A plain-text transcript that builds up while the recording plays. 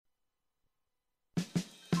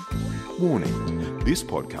Warning: this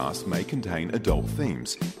podcast may contain adult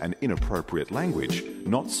themes and inappropriate language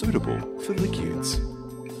not suitable for the kids.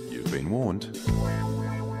 You've been warned.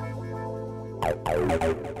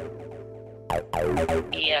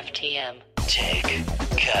 EFTM. Tech,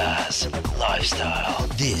 cars, lifestyle.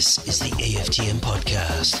 This is the EFTM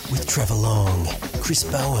podcast with Trevor Long, Chris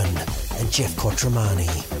Bowen, and Jeff Quattromani.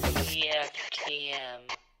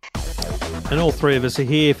 EFTM. And all three of us are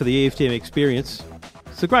here for the EFTM experience.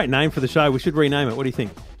 It's a great name for the show. We should rename it. What do you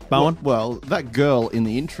think, Bowen? Well, that girl in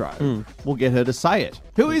the intro, we'll get her to say it.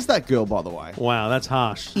 Who is that girl, by the way? Wow, that's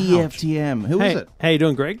harsh. EFTM. Who is it? How you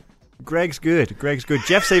doing, Greg? Greg's good.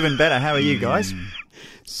 Jeff's even better. How are you guys?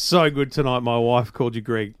 So good tonight. My wife called you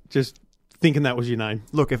Greg. Just thinking that was your name.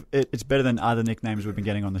 Look, if it's better than other nicknames we've been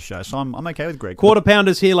getting on the show, so I'm okay with Greg. Quarter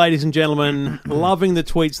Pounders here, ladies and gentlemen. Loving the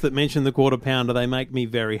tweets that mention the Quarter Pounder. They make me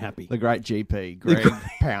very happy. The great GP, Greg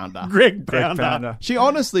Pounder. Greg Greg Pounder. Pounder. She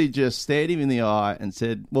honestly just stared him in the eye and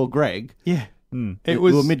said, well, Greg, Yeah. we It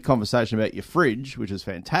was, were mid-conversation about your fridge, which is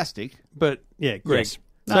fantastic. but yeah, Greg. Yes.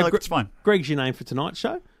 No, look, it's fine. Greg's your name for tonight's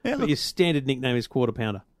show. Yeah, but look. your standard nickname is Quarter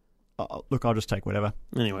Pounder. Look, I'll just take whatever.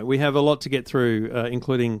 Anyway, we have a lot to get through,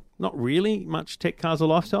 including not really much tech, cars, or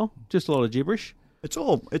lifestyle, just a lot of gibberish. It's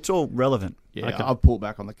all relevant. Yeah, Okay. I've pulled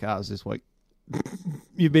back on the cars this week.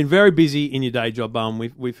 You've been very busy in your day job,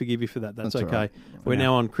 we forgive you for that. That's That's okay. all right. We're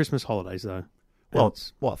now on Christmas holidays, though. Well,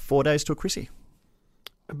 That's- what, 4 days till Chrissy?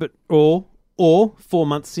 but or 4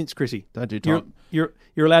 months since Chrissy. Don't do time. You're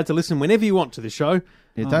allowed to listen whenever you want to the show.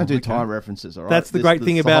 Yeah, don't do time references, all right? That's the great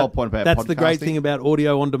thing the about whole point about that's the great podcasting. thing about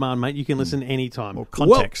audio on demand, mate. You can listen anytime. Or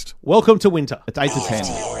context. Welcome to winter. It's 8 to 10.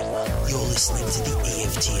 You're listening to the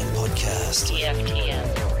EFTM podcast.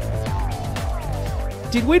 EFTM.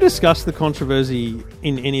 Did we discuss the controversy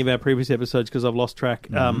in any of our previous episodes? Because I've lost track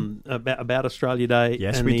about Australia Day.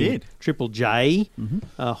 Yes, and we the did. Triple J,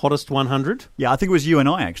 hottest 100. Yeah, I think it was you and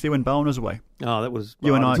I, actually, when Bowen was away. Oh, that was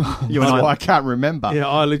You and I. That's why I can't remember. Yeah,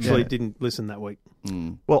 I literally Yeah. didn't listen that week.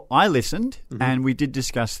 Well, I listened, and we did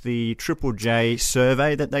discuss the Triple J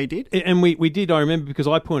survey that they did. And we did, I remember, because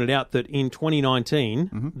I pointed out that in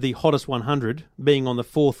 2019, the hottest 100, being on the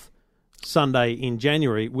fourth Sunday in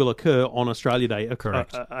January, will occur on Australia Day.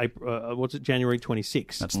 Correct. What's it, January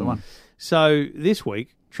 26th? That's the one. So this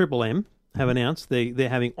week, Triple M have announced they're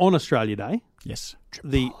having on Australia Day Yes.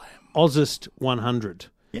 the Ozist 100.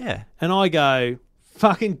 Yeah. And I go,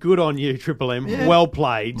 fucking good on you, Triple M. Yeah. Well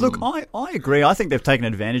played. Look, I agree. I think they've taken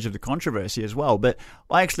advantage of the controversy as well. But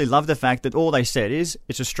I actually love the fact that all they said is,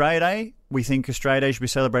 it's Australia Day. We think Australia Day should be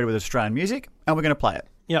celebrated with Australian music, and we're going to play it.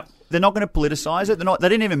 Yep. They're not going to politicise it. They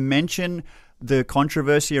didn't even mention the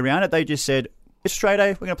controversy around it. They just said, it's Australia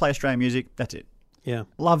Day. We're going to play Australian music. That's it. Yeah.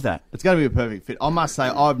 Love that. It's going to be a perfect fit. I must say,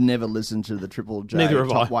 I've never listened to the Triple J Neither have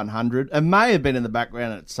Top I. 100. It may have been in the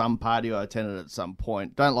background at some party I attended at some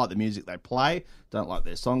point. Don't like the music they play. Don't like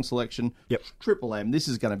their song selection. Yep. Triple M, this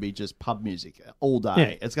is going to be just pub music all day.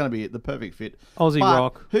 Yeah. It's going to be the perfect fit. Aussie But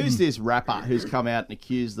rock. Who's this rapper who's come out and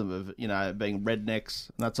accused them of, being rednecks?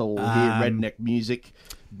 And that's all we'll hear, redneck music.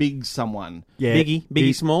 Big someone. Yeah.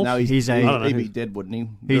 Biggie Smalls? No, He's a- I don't know he'd who- be dead, wouldn't he?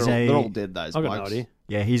 He's they're all dead, those I've blokes. got no idea.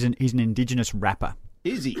 Yeah, he's an Indigenous rapper.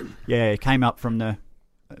 Is he? Yeah, he came up from the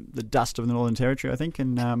dust of the Northern Territory, I think,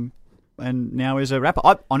 and now is a rapper.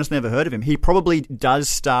 I've honestly never heard of him. He probably does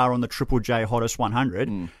star on the Triple J Hottest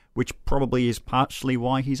 100, which probably is partially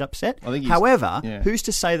why he's upset. I think However, yeah. who's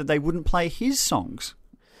to say that they wouldn't play his songs?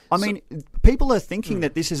 I mean, people are thinking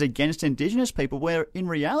that this is against Indigenous people, where in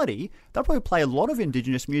reality, they'll probably play a lot of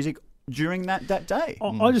Indigenous music during that day.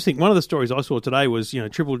 I just think one of the stories I saw today was,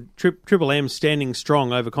 Triple M standing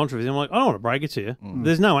strong over controversy. I'm like, I don't want to break it to you.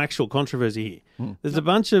 There's no actual controversy here. There's a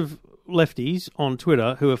bunch of lefties on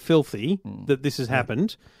Twitter who are filthy that this has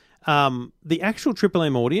happened. The actual Triple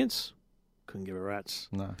M audience couldn't give a rat's.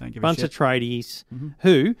 No. Don't give a Bunch shit. of tradies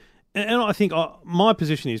who, and I think my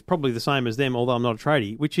position is probably the same as them, although I'm not a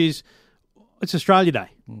tradie, which is it's Australia Day.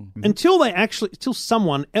 Until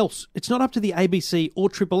someone else, it's not up to the ABC or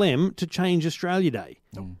Triple M to change Australia Day.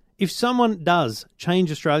 If someone does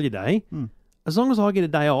change Australia Day, as long as I get a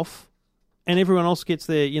day off and everyone else gets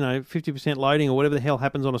their, 50% loading or whatever the hell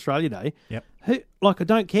happens on Australia Day, Yep. I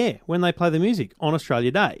don't care when they play the music on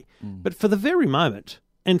Australia Day. But for the very moment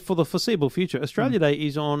and for the foreseeable future, Australia Day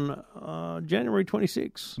is on January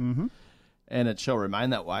 26th. And it shall remain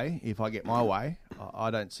that way if I get my way.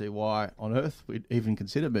 I don't see why on earth we'd even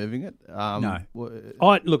consider moving it. No. We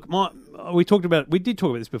did talk about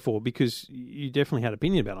this before because you definitely had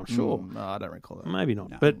opinion about it, I'm sure. No, I don't recall that. Maybe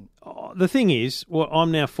not. But the thing is,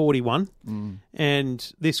 I'm now 41,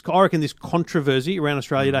 and I reckon this controversy around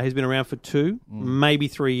Australia Day has been around for 2, maybe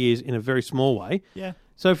 3 years in a very small way. Yeah.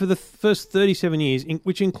 So for the first 37 years,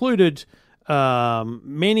 which included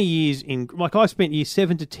many years like I spent years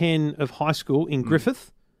 7 to 10 of high school in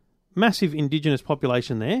Griffith, massive Indigenous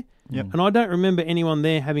population there, and I don't remember anyone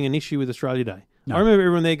there having an issue with Australia Day. No. I remember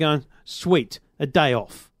everyone there going, sweet, a day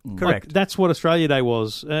off. Correct. Like, that's what Australia Day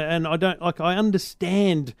was. And I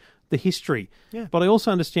understand the history, but I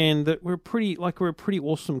also understand that we're a pretty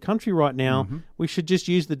awesome country right now. We should just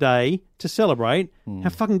use the day to celebrate how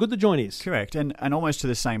fucking good the joint is. Correct. And almost to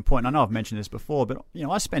the same point, I know I've mentioned this before, but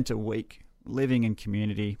I spent a week living in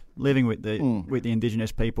community, living with the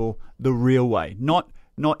Indigenous people the real way, not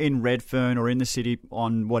in Redfern or in the city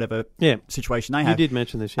on whatever situation they have. You did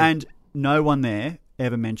mention this, yeah. And no one there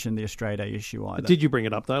ever mentioned the Australia Day issue either. Did you bring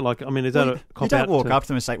it up though? Like, I mean, is that a cop out? You don't walk up to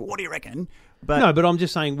them and say, "What do you reckon?" But no, but I'm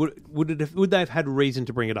just saying, would they have had reason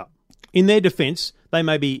to bring it up? In their defence, they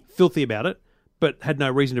may be filthy about it, but had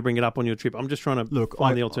no reason to bring it up on your trip. I'm just trying to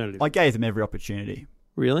find the alternative. I gave them every opportunity.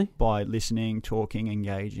 Really? By listening, talking,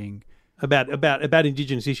 engaging. About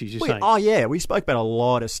Indigenous issues, you're saying? Oh yeah, we spoke about a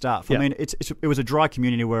lot of stuff. Yeah. I mean, it was a dry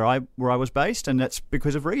community where I was based, and that's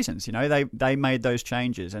because of reasons. They made those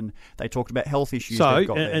changes, and they talked about health issues.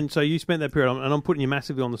 So you spent that period, and I'm putting you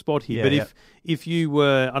massively on the spot here. Yeah, but if you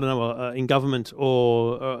were, I don't know, in government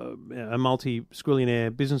or a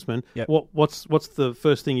multi-squillionaire businessman, what's the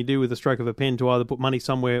first thing you do with the stroke of a pen to either put money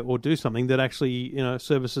somewhere or do something that actually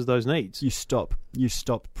services those needs? You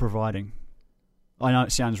stop providing. I know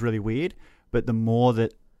it sounds really weird, but the more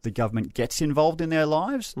that the government gets involved in their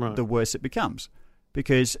lives, the worse it becomes.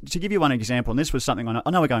 Because to give you one example, and this was something I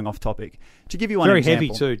know we're going off topic. To give you one example, very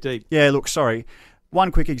heavy too, deep. Yeah, look, sorry.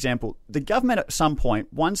 One quick example: the government at some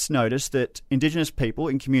point once noticed that Indigenous people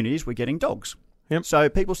in communities were getting dogs. Yep. So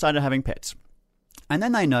people started having pets, and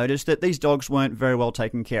then they noticed that these dogs weren't very well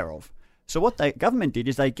taken care of. So what the government did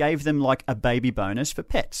is they gave them like a baby bonus for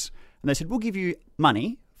pets, and they said, "We'll give you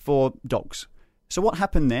money for dogs." So what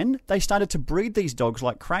happened then? They started to breed these dogs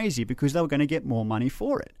like crazy because they were going to get more money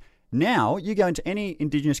for it. Now you go into any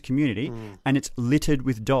Indigenous community and it's littered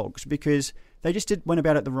with dogs because they just went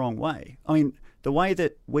about it the wrong way. I mean, the way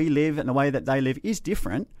that we live and the way that they live is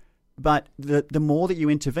different, but the more that you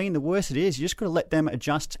intervene, the worse it is. You just got to let them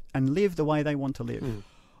adjust and live the way they want to live.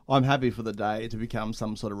 I'm happy for the day to become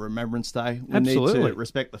some sort of remembrance day. We Absolutely. need to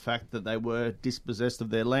respect the fact that they were dispossessed of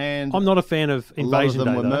their land. I'm not a fan of invasion A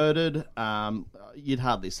lot of them day, were murdered. You'd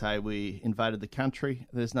hardly say we invaded the country.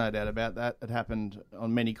 There's no doubt about that. It happened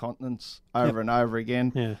on many continents over and over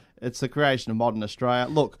again. Yeah. It's the creation of modern Australia.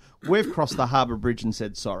 Look, we've crossed the Harbour Bridge and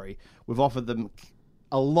said sorry. We've offered them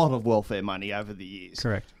a lot of welfare money over the years.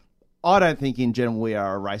 Correct. I don't think in general we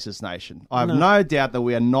are a racist nation. I have no doubt that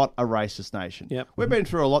we are not a racist nation. Yep. We've been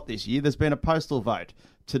through a lot this year. There's been a postal vote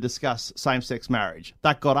to discuss same-sex marriage.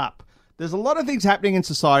 That got up. There's a lot of things happening in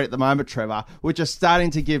society at the moment, Trevor, which are starting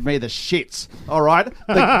to give me the shits, all right?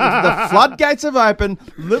 The floodgates have opened.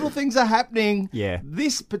 Little things are happening. Yeah.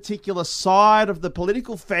 This particular side of the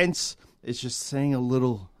political fence is just seeing a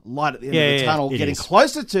little light at the end of the tunnel, getting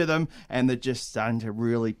closer to them, and they're just starting to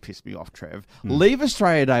really piss me off, Trev. Leave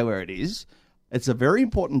Australia Day where it is. It's a very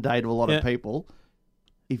important day to a lot of people.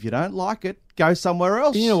 If you don't like it, go somewhere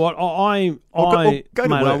else. You know what? I go to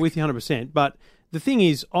mate, work. I'm with you 100%. But the thing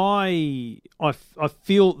is, I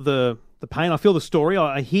feel the pain. I feel the story.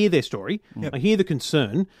 I hear their story. I hear the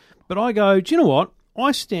concern. But I go, do you know what?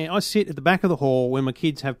 I sit at the back of the hall when my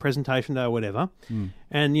kids have presentation day or whatever,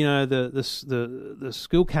 and the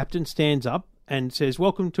school captain stands up and says,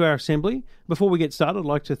 "Welcome to our assembly. Before we get started, I'd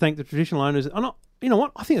like to thank the traditional owners." You know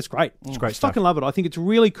what? I think it's great. It's great I stuff. fucking love it. I think it's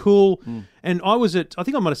really cool. And I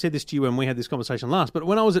think I might have said this to you when we had this conversation last, but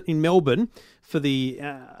when I was in Melbourne for the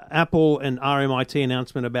Apple and RMIT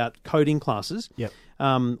announcement about coding classes,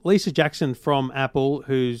 Lisa Jackson from Apple,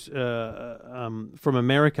 who's from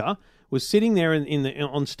America, was sitting there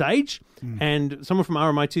on stage, and someone from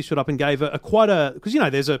RMIT stood up and gave because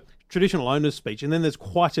there's a traditional owners speech, and then there's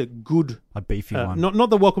quite a good, A beefy one. not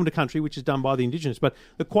the welcome to country, which is done by the Indigenous, but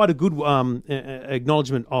quite a good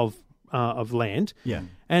acknowledgement of land. Yeah.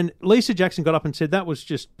 And Lisa Jackson got up and said that was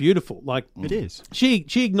just beautiful. Like It is. She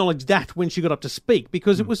acknowledged that when she got up to speak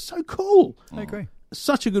because it was so cool. I agree.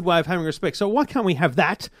 Such a good way of having respect. So why can't we have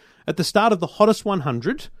that at the start of the hottest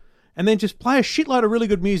 100? And then just play a shitload of really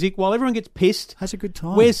good music while everyone gets pissed, Has a good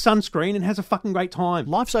time. wears sunscreen, and has a fucking great time.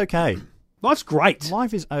 Life's okay. Life's great.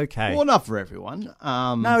 Life is okay. Well, not for everyone.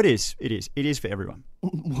 No, it is. It is. It is for everyone.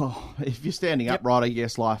 Well, if you're standing upright, I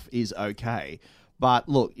guess life is okay. But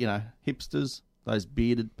look, hipsters, Those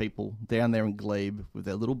bearded people down there in Glebe with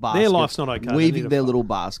their little baskets. Their life's not okay. They Weaving need their a little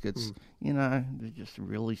baskets. You know, they're just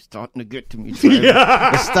really starting to get to me.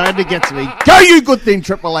 They're starting to get to me. Go, you good thing,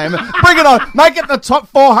 Triple M. Bring it on. Make it the top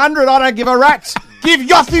 400. I don't give a rat's. Give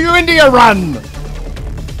Yothu India a run.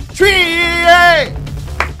 Tree!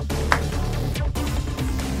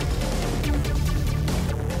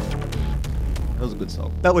 That was a good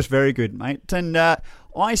song. That was very good, mate. And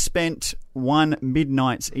I spent one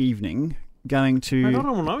midnight's evening going to... I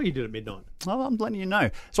don't know what you did at midnight. Oh, I'm letting you know.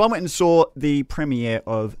 So I went and saw the premiere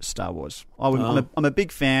of Star Wars. I'm a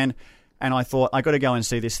big fan, and I thought I got to go and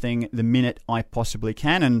see this thing the minute I possibly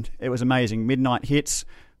can, and it was amazing. Midnight hits,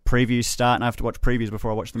 previews start, and I have to watch previews before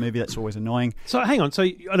I watch the movie. That's always annoying. So hang on. So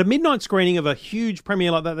at a midnight screening of a huge premiere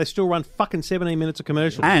like that, they still run fucking 17 minutes of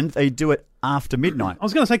commercials. And they do it after midnight. I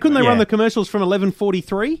was going to say, couldn't they run the commercials from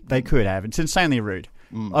 11:43? They could have. It's insanely rude.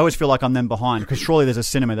 I always feel like I'm then behind, because surely there's a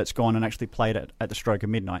cinema that's gone and actually played it at the stroke of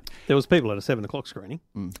midnight. There was people at a 7 o'clock screening.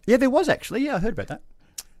 Yeah, there was actually. Yeah, I heard about that.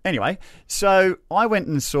 Anyway, so I went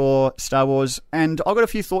and saw Star Wars, and I got a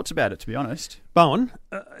few thoughts about it, to be honest. Bowen,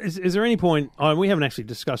 is there any point... we haven't actually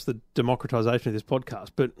discussed the democratisation of this podcast,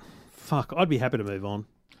 but fuck, I'd be happy to move on.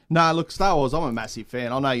 No, look, Star Wars, I'm a massive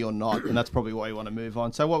fan. I know you're not, and that's probably why you want to move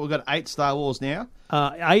on. So what, we've got 8 Star Wars now?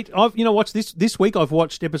 8. Watch this week I've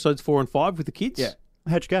watched episodes 4 and 5 with the kids. Yeah.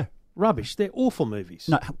 How'd you go? Rubbish. They're awful movies.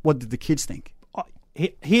 No, what did the kids think?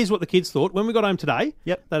 Here's what the kids thought. When we got home today,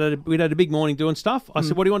 Yep. We'd had a big morning doing stuff. I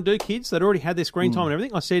said, what do you want to do, kids? They'd already had their screen time and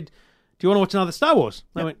everything. I said, do you want to watch another Star Wars?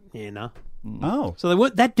 They went, yeah, no. Oh. So they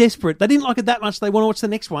weren't that desperate. They didn't like it that much. They want to watch the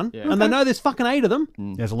next one. Yeah. And they know there's fucking 8 of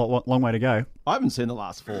them. There's a long way to go. I haven't seen the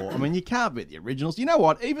last 4. I mean, you can't beat the originals. You know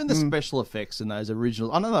what? Even the special effects in those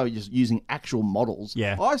originals, I know they were just using actual models.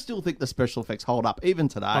 Yeah. I still think the special effects hold up even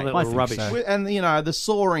today. Oh, they were rubbish. so. And, the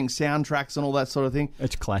soaring soundtracks and all that sort of thing.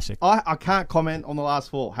 It's classic. I can't comment on the last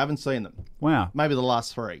 4. Haven't seen them. Wow. Maybe the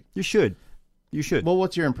last 3. You should. Well,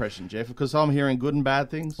 what's your impression, Jeff? Because I'm hearing good and bad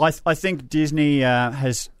things. I think Disney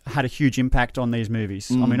has had a huge impact on these movies.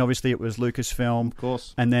 I mean, obviously it was Lucasfilm. Of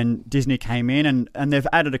course. And then Disney came in and they've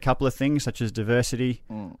added a couple of things such as diversity.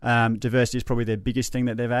 Diversity is probably their biggest thing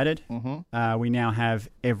that they've added. We now have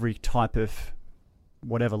every type of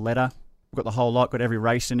whatever letter. We've got the whole lot, got every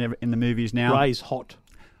race in the movies now. Ray's hot.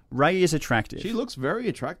 Ray is attractive. She looks very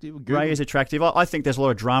attractive. Ray is attractive. I think there's a lot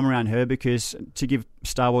of drama around her because, to give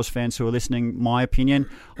Star Wars fans who are listening my opinion,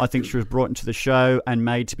 I think she was brought into the show and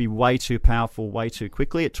made to be way too powerful way too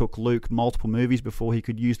quickly. It took Luke multiple movies before he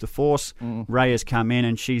could use the Force. Ray has come in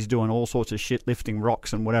and she's doing all sorts of shit, lifting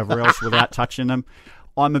rocks and whatever else without touching them.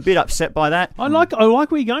 I'm a bit upset by that. I like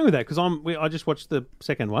where you're going with that because I just watched the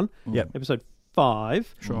second one, episode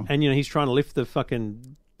 5, and he's trying to lift the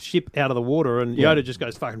fucking ship out of the water, and Yoda just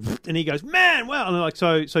goes fucking, and he goes, man, wow, and like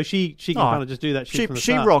so she can kind of just do that shit from the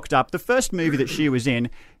start. She rocked up. The first movie that she was in,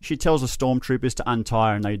 she tells the stormtroopers to untie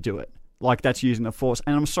her, and they do it. Like, that's using the Force.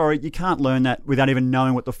 And I'm sorry, you can't learn that without even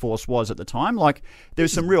knowing what the Force was at the time. Like,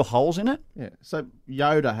 there's some real holes in it. Yeah. So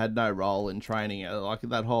Yoda had no role in training her, like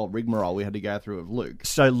that whole rigmarole we had to go through of Luke.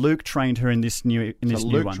 So Luke trained her in this new one.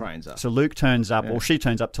 Luke trains her. So Luke turns up, or she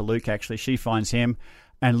turns up to Luke, actually. She finds him,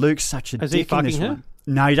 and Luke's such a dick in this one.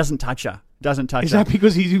 No, he doesn't touch her. Is that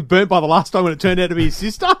because he was burnt by the last time when it turned out to be his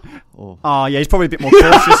sister? Oh, yeah, he's probably a bit more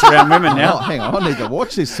cautious around women now. Oh, hang on, I need to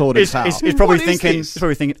watch this sort of stuff. He's probably thinking,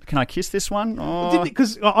 can I kiss this one?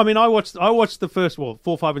 Because I mean, I watched the first 4,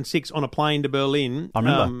 5, and 6 on a plane to Berlin. I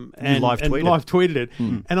remember. And live tweeted it,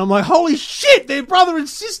 and I'm like, holy shit, they're brother and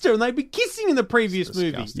sister, and they'd be kissing in the previous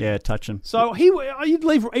movie. Yeah, touching. So you'd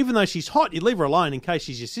leave her, even though she's hot, you'd leave her alone in case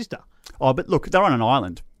she's your sister. Oh, but look, they're on an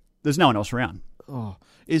island. There's no one else around. Oh,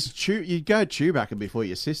 you go Chewbacca before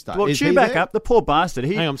your sister? Well, Chewbacca, the poor bastard.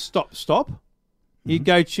 Hang on, stop. You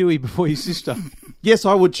go Chewie before your sister. Yes,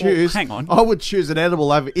 I would choose. Hang on. I would choose an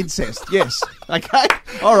edible over incest. Yes. Okay.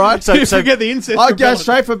 All right. So forget the incest. I'd go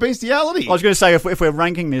straight for bestiality. I was going to say, if we're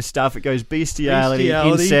ranking this stuff, it goes bestiality,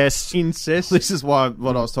 incest. This is why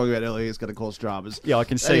what I was talking about earlier is going to cause dramas. Yeah, I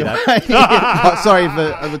can see anyway, that. Sorry,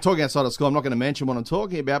 if we're talking outside of school, I'm not going to mention what I'm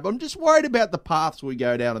talking about, but I'm just worried about the paths we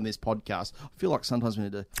go down in this podcast. I feel like sometimes we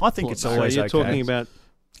need to... I think it's always you're talking about...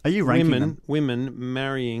 Are you ranking women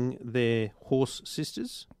marrying their horse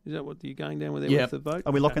sisters? Is that what you're going down with there with the vote?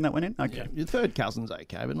 Are we locking that one in? Okay. Yeah. Your third cousin's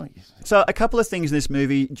okay, but not you. So a couple of things in this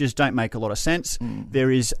movie just don't make a lot of sense. There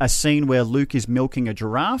is a scene where Luke is milking a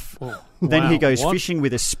giraffe. Then he goes fishing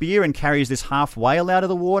with a spear and carries this half whale out of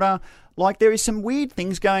the water. Like, there is some weird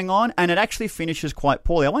things going on, and it actually finishes quite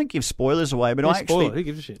poorly. I won't give spoilers away, but Who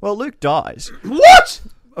gives a shit? Well, Luke dies. What?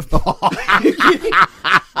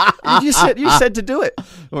 You said to do it.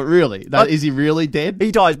 Well, really? No, is he really dead?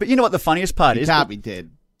 He dies, but you know what the funniest part He is? can't be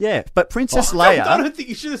dead. Yeah, but Princess Leia... I don't think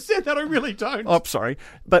you should have said that. I really don't. Oh, sorry.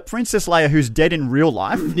 But Princess Leia, who's dead in real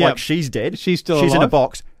life, like she's dead. She's still She's in a alive?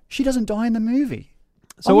 box. She doesn't die in the movie.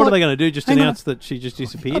 So I'm what like, are they going to do? Just hang on. announce that she just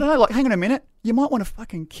disappeared? I don't know, like, hang on a minute. You might want to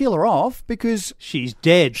fucking kill her off because She's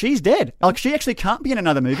dead. she's dead. Like, she actually can't be in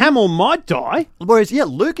another movie. Hamill might die. Whereas, yeah,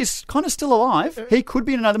 Luke is kind of still alive. He could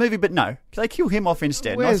be in another movie, but no. They kill him off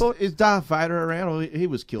instead. And I thought, Is Darth Vader around? Or he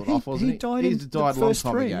was killed off, wasn't he? died He's in died the a long first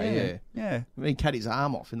time three. ago, Yeah. I mean, cut his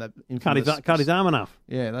arm off in that Cut his arm enough.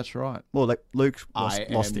 Yeah, that's right. Well, like, Luke lost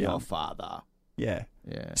am the your arm. father. Yeah.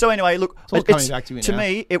 Yeah. So anyway, look, all coming back to me now.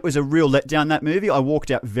 me, it was a real letdown, that movie. I walked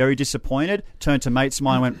out very disappointed, turned to mates of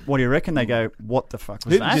mine and went, what do you reckon? They go, what the fuck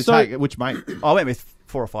was Who did that? you take? Which mate? I went with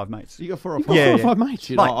 4 or 5 mates. You got 4 or 5? Yeah, 4 or yeah. 5 mates.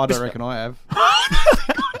 Shit, Mate, I don't reckon I have.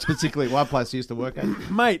 Particularly one place I used to work at.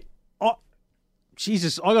 Mate,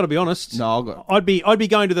 Jesus, I got to be honest. No, I got I'd be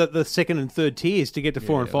going to the second and third tiers to get to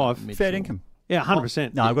 4 and 5. Mitchell. Fair income. Yeah,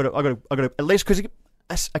 100%. No, I got to at least because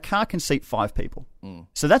a car can seat 5 people.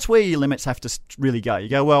 So that's where your limits have to really go. You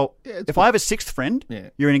go, well, if I have a 6th friend,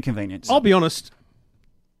 you're an inconvenience. I'll be honest.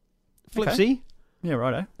 Flipsy, Okay. Yeah,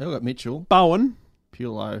 righto. I got Mitchell, Bowen,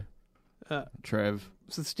 Pulo, Trev,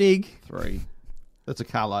 Stig. 3. That's a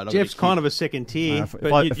carload. Jeff's kind of a second tier, if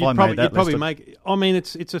but I you'd made probably, that you'd probably list, make. I mean,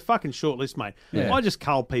 it's a fucking short list, mate. Yeah. I just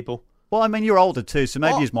cull people. Well, I mean, you're older too, so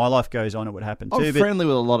maybe as my life goes on, it would happen I'm too. But friendly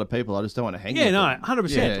with a lot of people. I just don't want to hang Yeah, with no, them.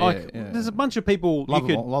 100%. Yeah, Like, yeah. there's a bunch of people Love you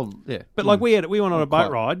them could. all. Yeah. But like we went on a boat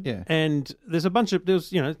Quite- ride, yeah. and there's a bunch of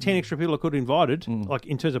 10 extra people I could have invited, like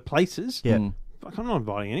in terms of places. yeah, Fuck, I'm not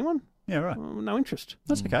inviting anyone. yeah, right. No interest.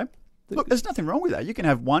 That's okay. Look, there's nothing wrong with that. You can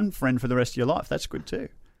have one friend for the rest of your life. That's good too,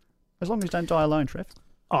 as long as you don't die alone, Trev.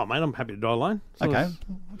 Oh, mate, I'm happy to die alone. Okay.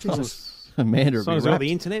 Jesus. Amanda As would long be as I've got wrapped.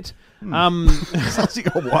 the internet. As you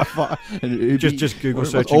got Wi-Fi. And Ubi. Just Google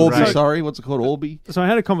What's searching Orbi, Ray. sorry. What's it called? Orbi? So I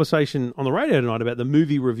had a conversation on the radio tonight about the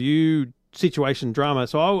movie review situation drama.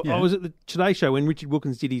 So I was at the Today Show when Richard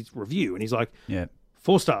Wilkins did his review, and he's like, Yeah.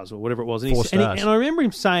 4 stars or whatever it was. And 4 stars. And I remember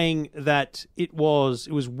him saying that it was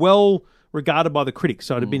well regarded by the critics,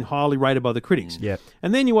 so it had been highly rated by the critics. Yeah.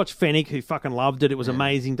 And then you watch Fennick, who fucking loved it. It was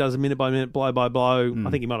amazing, does a minute by minute, blow by blow. I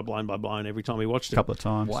think he might have blown by blown every time he watched it. A couple of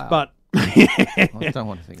times. Wow. But I don't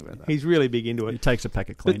want to think about that. he's really big into He it. takes a pack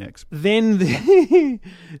of Kleenex.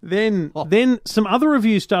 Then some other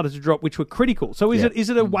reviews started to drop, which were critical. So is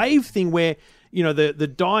it a wave thing where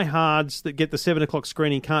the diehards that get the 7 o'clock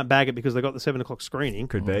screening can't bag it because they got the 7 o'clock screening,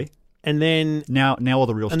 Could be. and then Now all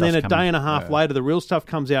the real stuff. and then a day and a half later the real stuff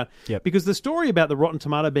comes out. Yep. Because the story about the Rotten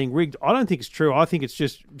Tomato being rigged, I don't think it's true. I think it's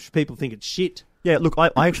just people think it's shit. Yeah, look, I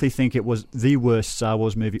actually think it was the worst Star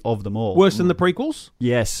Wars movie of them all. Worse than the prequels.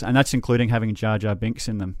 Yes, and that's including having Jar Jar Binks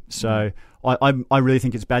in them. So I really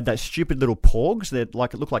think it's bad. That stupid little porgs that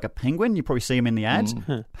look like a penguin, you probably see them in the ads,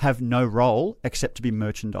 have no role except to be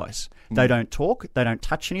merchandise. They don't talk, they don't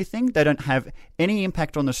touch anything, they don't have any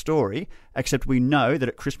impact on the story except we know that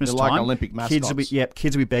at Christmas They're time like Olympic kids will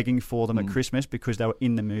mascots. be begging for them at Christmas because they were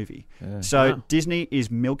in the movie. So Wow. Disney is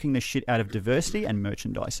milking the shit out of diversity and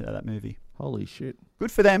merchandise out of that movie. Holy shit. Good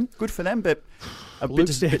for them, but a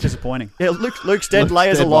Luke's bit dead. disappointing. Yeah, Luke's dead, Luke's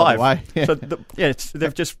Leia's dead, by alive. the way. Yeah. So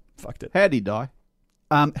they've just fucked it. How'd he die?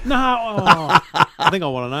 No, I think I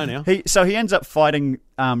want to know now. He ends up fighting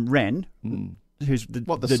Ren, who's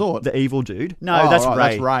the sword? the evil dude. No, Oh, that's right, Ray.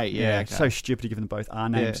 that's Ray, yeah, okay. So stupid to give them both R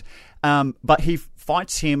names. But he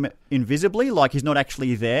fights him invisibly, like he's not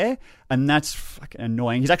actually there, and that's fucking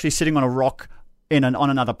annoying. He's actually sitting on a rock on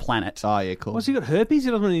another planet. Oh, yeah, cool. What's he got herpes?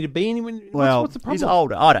 He doesn't need to be anywhere. Well, what's the problem? he's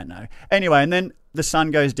older. I don't know. Anyway, and then the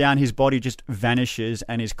sun goes down, his body just vanishes,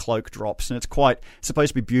 and his cloak drops, and it's supposed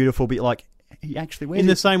to be beautiful, but like he actually wears In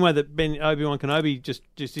the it. same way that Obi-Wan Kenobi just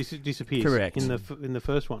disappears. Correct. In the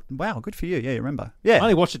first one. Wow, good for you. Yeah, you remember. I Yeah,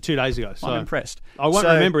 only watched it 2 days ago, so I'm impressed. I won't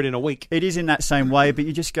So, remember it in a week. It is in that same way, but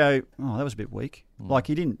you just go, oh, that was a bit weak. Like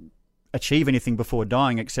he didn't achieve anything before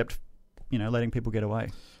dying except, letting people get away.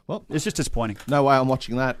 Well, It's just disappointing. no way I'm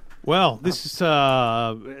watching that. Well, this is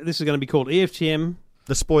going to be called EFTM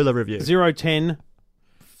The spoiler review. 010,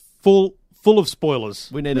 full of spoilers.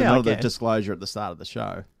 We need Yeah, I another guess. disclosure at the start of the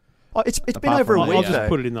show. Oh, it's been Apart over a from week I'll though. just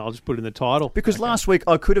put it in. I'll just put it in the title. Because last week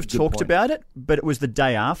I could have talked point. about it, but it was the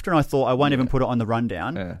day after, and I thought I won't even put it on the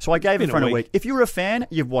rundown. Yeah. So I gave it been for a a week. week. If you're a fan,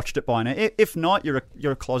 you've watched it by now. If not, you're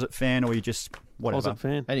a closet fan, or you just whatever. Closet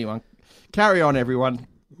fan. Anyone, carry on, everyone.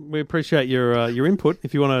 We appreciate your input.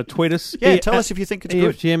 If you want to tweet us, Yeah, tell us if you think it's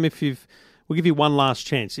good. EFTM. We'll give you one last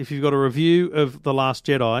chance. If you've got a review of The Last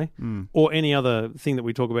Jedi or any other thing that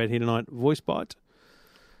we talk about here tonight, VoiceBite.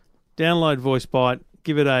 Download VoiceBite.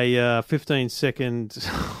 give it a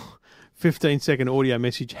 15-second audio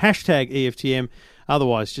message. Hashtag EFTM.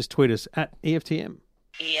 Otherwise, just tweet us at EFTM.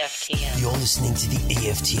 EFTM. You're listening to the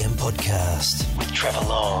EFTM podcast with Trevor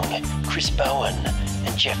Long, Chris Bowen,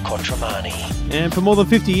 and Jeff Quattromani. And for more than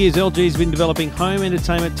 50 years, LG has been developing home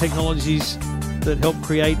entertainment technologies that help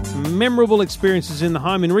create memorable experiences in the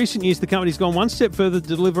home. In recent years, the company's gone one step further to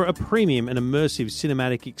deliver a premium and immersive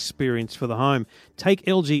cinematic experience for the home. Take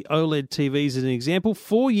LG OLED TVs as an example. For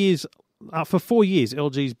 4 years,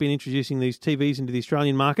 LG's been introducing these TVs into the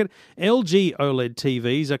Australian market. LG OLED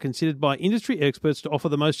TVs are considered by industry experts to offer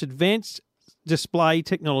the most advanced display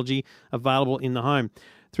technology available in the home.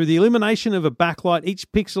 Through the illumination of a backlight,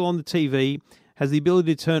 each pixel on the TV has the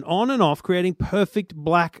ability to turn on and off, creating perfect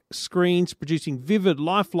black screens, producing vivid,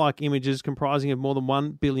 lifelike images comprising of more than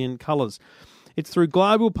 1 billion colours. It's through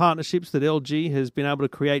global partnerships that LG has been able to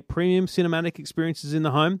create premium cinematic experiences in the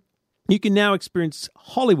home. You can now experience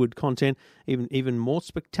Hollywood content even more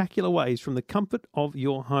spectacular ways from the comfort of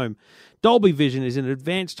your home. Dolby Vision is an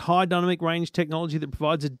advanced high dynamic range technology that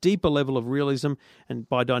provides a deeper level of realism and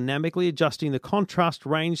by dynamically adjusting the contrast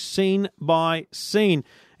range scene by scene.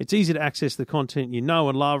 It's easy to access the content you know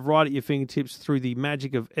and love right at your fingertips through the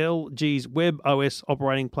magic of LG's Web OS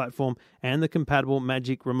operating platform and the compatible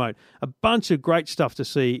Magic Remote. A bunch of great stuff to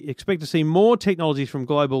see. Expect to see more technologies from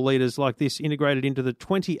global leaders like this integrated into the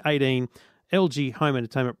 2018 LG home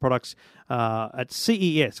entertainment products at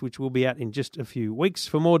CES, which will be out in just a few weeks.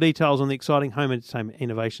 For more details on the exciting home entertainment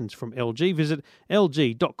innovations from LG, visit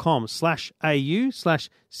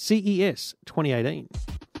lg.com/au/CES 2018.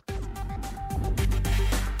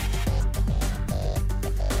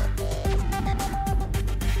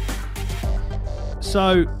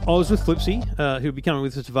 So I was with Flipsy, who'll be coming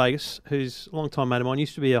with us to Vegas, who's a long-time mate of mine,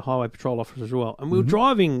 used to be a highway patrol officer as well. And we were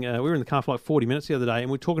driving, we were in the car for like 40 minutes the other day, and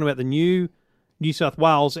we were talking about the new New South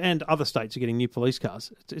Wales and other states are getting new police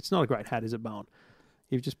cars. It's not a great hat, is it, Bowen?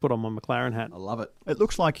 You've just put on my McLaren hat. I love it. It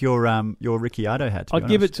looks like your Ricciardo hat. I'd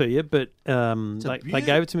give it to you, but they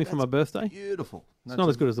gave it to me for my birthday. Beautiful. It's not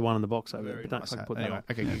as good as the one in the box over there, but don't put that on.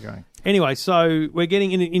 Okay, keep going. Anyway, so we're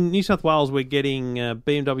getting, in New South Wales, we're getting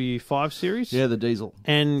BMW 5 Series. Yeah, the diesel.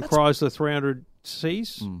 And Chrysler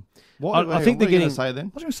 300Cs. I think they're getting. Say then?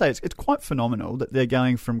 I was going to say it's quite phenomenal that they're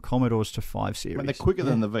going from Commodores to 5 Series. When they're quicker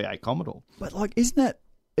than the V8 Commodore. But isn't that?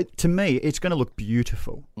 To me, it's going to look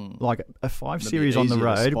beautiful. Like a 5 Series on the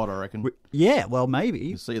road. Spot, I reckon. Yeah, well, maybe.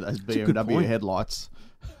 You see those BMW headlights.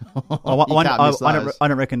 I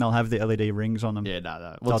don't reckon they'll have the LED rings on them. Yeah,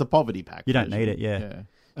 no. Well, it's a poverty pack. You don't need it, yeah.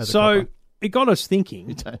 So it got us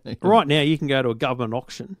thinking. Right now, you can go to a government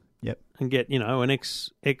auction. Yep. And get an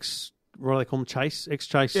X what do they call them? Chase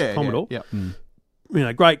Commodore. Yeah.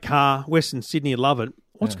 Great car. Western Sydney would love it.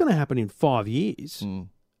 What's going to happen in 5 years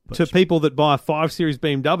to people that buy a 5 Series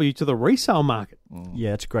BMW to the resale market?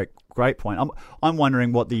 Yeah, it's a great point. I'm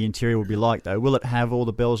wondering what the interior will be like, though. Will it have all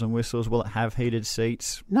the bells and whistles? Will it have heated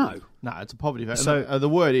seats? No, it's a poverty pack. So the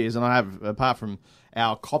word is, and I have, apart from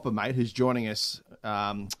our copper mate who's joining us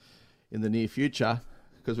in the near future,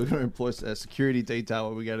 because we're going to employ a security detail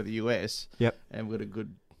when we go to the US. Yep. And we've got a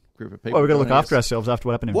good group of people. Well, we've got to look after ourselves after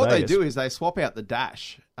what happened in Vegas. What they do is they swap out the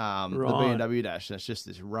dash, the BMW dash, and it's just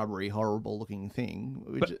this rubbery, horrible-looking thing.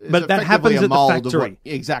 Which but that happens at the factory.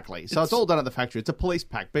 Exactly. So it's all done at the factory. It's a police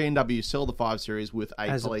pack. BMW sell the 5 Series with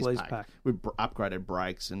a police pack with upgraded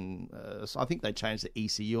brakes, and so I think they changed the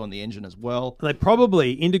ECU on the engine as well. They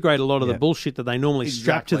probably integrate a lot of the bullshit that they normally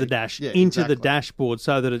strap to the dash into the dashboard,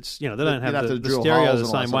 so that it's they don't have the stereo the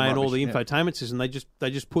same way and all the infotainment system. They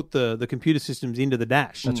just put the computer systems into the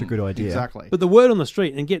dash. That's a good idea. Exactly. But the word on the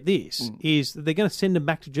street, and get this, is that they're going to send them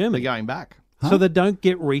back to Germany. They're going back. So they don't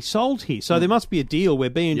get resold here. So there must be a deal where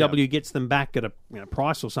BMW gets them back at a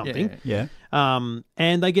price or something. Yeah.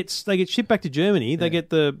 And they get shipped back to Germany. They get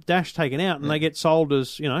the dash taken out, and they get sold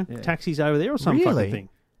as taxis over there or some fucking thing.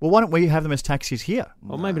 Well, why don't we have them as taxis here?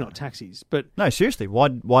 Well, maybe not taxis, but no, seriously.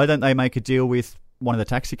 Why don't they make a deal with one of the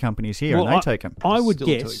taxi companies here and they take them? I would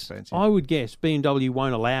guess BMW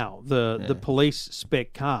won't allow the police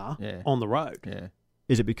spec car on the road. Yeah.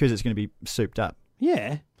 Is it because it's going to be souped up?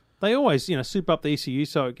 Yeah. They always, soup up the ECU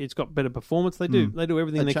so it's got better performance. They do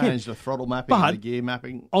everything they can. They change the throttle mapping and the gear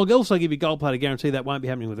mapping. I'll also give you gold-plated guarantee that won't be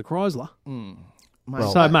happening with a Chrysler.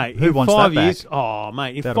 Well, so, mate, who wants 5 that years, back? Oh,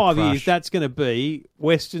 mate, in 5 years, that's going to be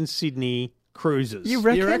Western Sydney Cruisers. You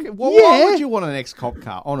reckon? Well, why would you want an ex-cop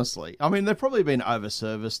car, honestly? I mean, they've probably been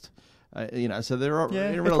over-serviced. So they're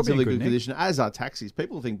in a relatively good condition, as are taxis.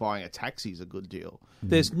 People think buying a taxi is a good deal.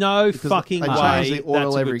 There's no fucking way they change the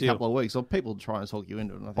oil that's every a good deal. couple of weeks. Or people try and talk you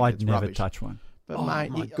into it. And I think I'd it's never rubbish. touch one. But my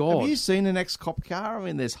mate, God. have you seen an ex-cop car? I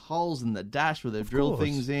mean, there's holes in the dash where they've drilled course.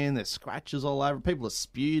 things in. There's scratches all over. People are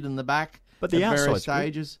spewed in the back. But the at various outside's good.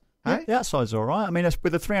 stages. Yeah, Hey? the outside's all right. I mean,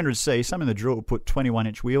 with a 300C, some in the drill put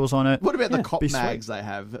 21-inch wheels on it. What about the Yeah, cop be sweet. mags they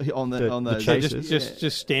have on the The Chasers?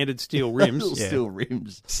 Just standard steel rims. Little steel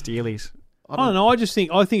rims. Steelies. I don't know. I think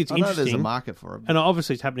it's I know interesting. there's a market for them. And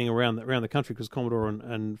obviously, it's happening around the country because Commodore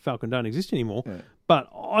and Falcon don't exist anymore. Yeah. But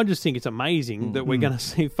I just think it's amazing that we're going to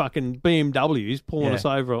see fucking BMWs pulling us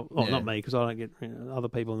over. Oh, not me, because I don't get other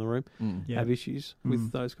people in the room have issues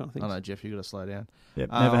with those kind of things. I know, Jeff, you've got to slow down.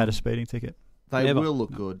 Yep, never had a speeding ticket. They Never. will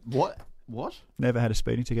look good. What? Never had a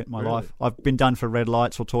speeding ticket in my Really? life. I've been done for red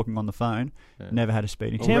lights or talking on the phone. Never had a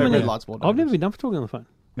speeding Well, ticket. red lights more I've never dangerous. been done for talking on the phone.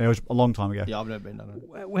 It was a long time ago. Yeah, I've never been done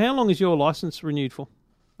it. How long is your license renewed for?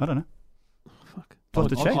 I don't know. Fuck. I'll have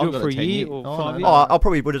to Did check. you I've do it got for a a 10 year year. or Oh, 5 no, years? no. I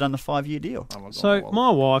probably would have done the 5-year deal. Oh, my God. So my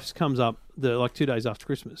wife's comes up like 2 days after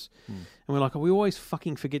Christmas, and we're like, we always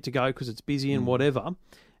fucking forget to go because it's busy and whatever.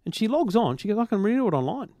 And she logs on. She goes, I can renew it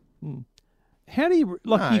online. How do you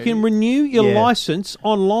No. you can renew your Yeah. license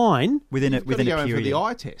online? Within You've got within to a go in for period. the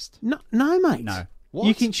eye test. No, mate. No.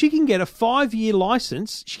 What? She can get a 5-year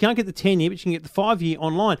license. She can't get the 10-year, but she can get the 5-year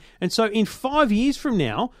online. And so in 5 years from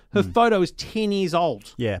now, her photo is 10 years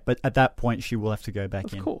old. Yeah, but at that point she will have to go back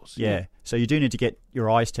Of in. course, Yeah. yeah. So you do need to get your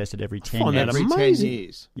eyes tested every 10 find that years. Every 10 amazing.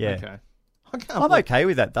 years. Yeah. Okay. I can't I'm believe- okay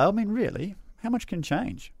with that though. I mean, really, how much can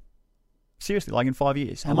change? Seriously, like in 5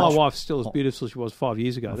 years. How My much? wife's still as beautiful as she was 5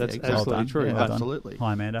 years ago. That's exactly. absolutely Well done. true. Yeah, but- well done. Absolutely.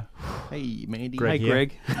 Hi, Amanda. Hey, Mandy. Greg Hey, here.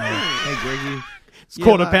 Greg. Hey, Greggy. It's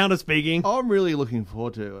quarter no, pounder speaking. I'm really looking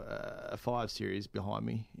forward to a 5 Series behind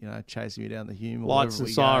me, chasing me down the Hume. or Lights wherever and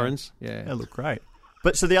we sirens. Go. Yeah. They look great.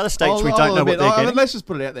 But so the other states we I'll don't know admit, what they're I mean, getting. let's just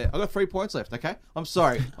put it out there. I've got 3 points left, okay? I'm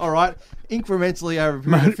sorry. All right. Incrementally over a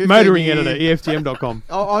period of 15 Motoring years, editor, EFTM.com.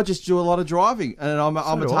 I just do a lot of driving, and I'm a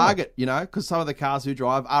do I. target, because some of the cars who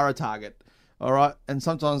drive are a target. All right, and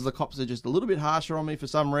sometimes the cops are just a little bit harsher on me for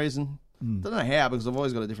some reason. Don't know how, because I've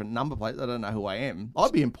always got a different number plate. They don't know who I am.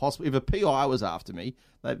 I'd be impossible if a PI was after me.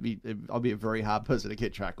 I'd be a very hard person to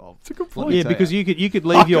get track of. It's a good Yeah, because you could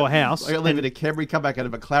leave your house. I could leave it at Kembury, come back at a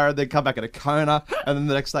McLaren, then come back at a Kona, and then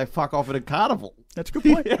the next day fuck off at a Carnival. That's a good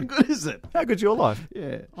point. How good is it? How good's your life?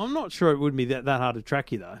 Yeah. I'm not sure it would be that hard to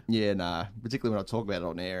track you, though. Yeah, nah. Particularly when I talk about it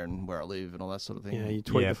on air and where I live and all that sort of thing. Yeah, you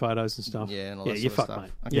tweet Yeah. the photos and stuff. Yeah, and all that you're sort fucked, of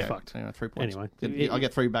mate. stuff. You're Okay. fucked. Anyway, 3 points. Anyway. I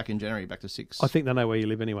get 3 back in January, back to 6. I think they know where you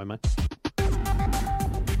live anyway, mate.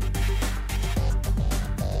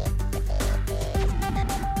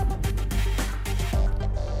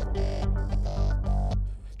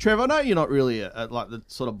 Trevor, I know you're not really like the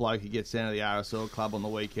sort of bloke who gets down to the RSL club on the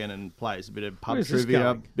weekend and plays a bit of pub Where's this trivia,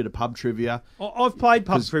 going? bit of pub trivia. I've played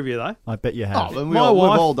pub trivia, though. I bet you Oh, have. and We've we've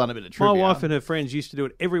all done a bit of trivia. My wife and her friends used to do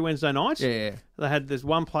it every Wednesday night. Yeah. They had this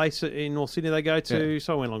one place in North Sydney they go to, Yeah.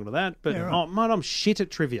 so I went along to that. But, Yeah, right. oh, mate, I'm shit at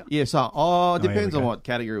trivia. Yeah, so it here depends we on go. what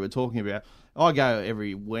category we're talking about. I go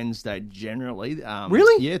every Wednesday generally.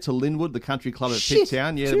 Really? Yeah, to Linwood, the country club at Shit.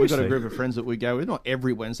 Pitttown. Yeah, we've got a Seriously? group of friends that we go with. Not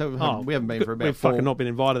every Wednesday. We haven't been for about We've 4. fucking not been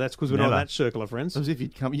invited. That's because we're not in Never. that circle of friends. As if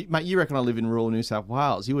you'd come, mate. You reckon I live in rural New South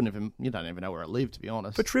Wales? You don't even know where I live, to be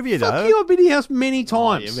honest. For trivia Fuck though, you, I've been to your house many Oh,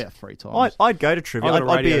 times. yeah, about 3 times. I'd go to trivia. I've got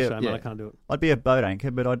a I'd be radio a, show, mate, yeah. I can't do it. I'd be a boat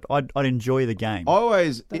anchor, but I'd enjoy the game. I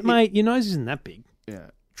always, Mate, your nose isn't that big. yeah.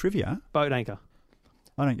 Trivia? Boat anchor.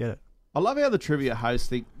 I don't get it. I love how the trivia hosts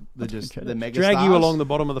think they're just Okay. the mega Drag you stars. along the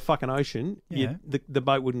bottom of the fucking ocean, Yeah. the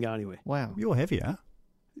boat wouldn't go anywhere. Wow. You're heavier.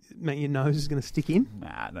 Mate, your nose is going to stick in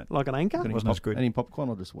Nah, no. like an anchor. Any Wasn't as good. Any popcorn?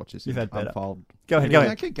 I'll just watch this. You've had better. unfold. Go ahead. Anyway, Go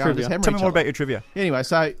ahead. keep going. Trivia. Just hammer Tell me each more other. about your trivia. Anyway,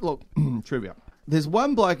 so look, trivia. There's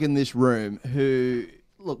one bloke in this room who,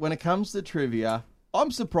 look, when it comes to trivia,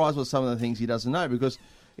 I'm surprised with some of the things he doesn't know because,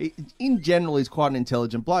 in general, he's quite an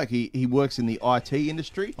intelligent bloke. He works in the IT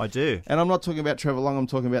industry. I do. And I'm not talking about Trevor Long. I'm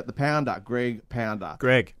talking about the Pounder, Greg Pounder.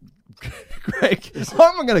 Greg. Greg,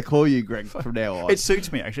 I'm going to call you Greg from now on. It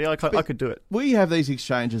suits me, actually. I could do it. We have these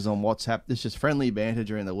exchanges on WhatsApp. There's just friendly banter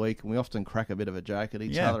during the week, and we often crack a bit of a joke at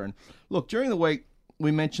each Yeah. other. And look, during the week,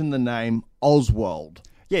 we mentioned the name Oswald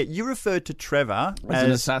Yeah, you referred to Trevor as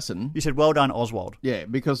an assassin. You said, well done, Oswald. Yeah,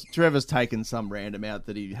 because Trevor's taken some random out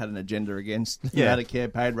that he had an agenda against. Yeah. Had a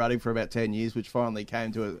campaign running for about 10 years, which finally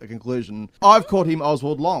came to a conclusion. I've called him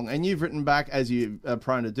Oswald Long, and you've written back, as you are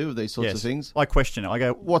prone to do with these sorts Yes. of things. I question it. I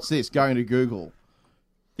go, What's this? Going to Google.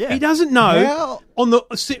 yeah. He doesn't know How- on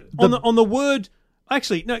the word.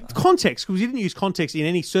 Actually, no context, because we didn't use context in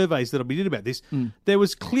any surveys that we did about this. There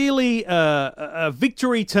was clearly a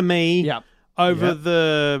victory to me Yep.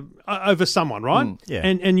 over over someone, right? Yeah.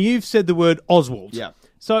 And you've said the word Oswald. Yep.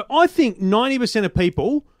 So I think 90% of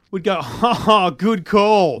people would go, good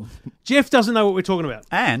call. Jeff doesn't know what we're talking about.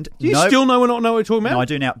 And Do you still not know what we're talking about? No, I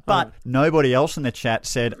do now. But nobody else in the chat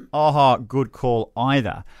said, good call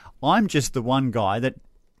either. I'm just the one guy that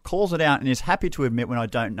calls it out and is happy to admit when I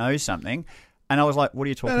don't know something. And I was like, what are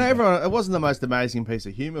you talking about? It wasn't the most amazing piece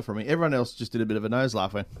of humour from me. Everyone else just did a bit of a nose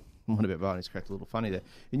laugh. Went, what about Barney's cracked a little funny there?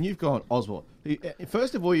 And you've gone, Oswald.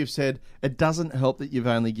 First of all, you've said, it doesn't help that you've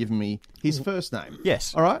only given me his first name.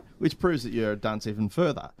 Yes. All right? Which proves that you're a dunce even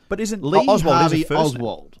further. But isn't Lee Oswald Harvey is his first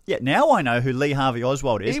Oswald? Name? Yeah, now I know who Lee Harvey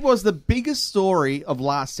Oswald is. He was the biggest story of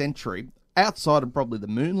last century, outside of probably the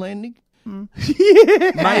moon landing.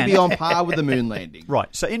 Maybe on par with the moon landing. Right.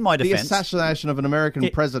 So in my The defense, assassination of an American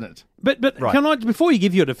president. But Right. can I, before you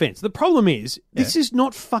give your defence, the problem is this is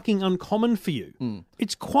not fucking uncommon for you.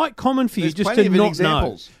 It's quite common for you There's just plenty to of not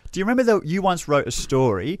examples. do you remember that you once wrote a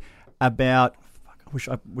story about?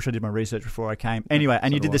 I wish I did my research before I came. Anyway,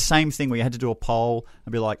 and you did the same thing where you had to do a poll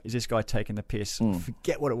and be like, "Is this guy taking the piss?"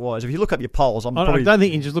 Forget what it was. If you look up your polls, I don't think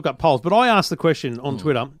you can just look up polls, but I asked the question on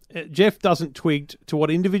Twitter. Jeff doesn't twig to what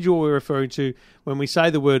individual we're referring to when we say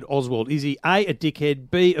the word Oswald. Is he A, a dickhead,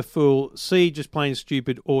 B, a fool, C, just plain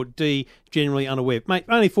stupid, or D, generally unaware? Mate,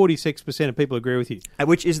 only 46% of people agree with you.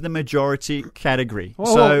 which is the majority category.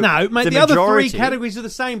 No, mate, the other three majority- categories are the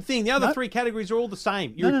same thing. The other three categories are all the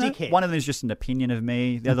same. You're a dickhead. One of them is just an opinion of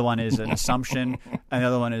me. The other one is an assumption, and the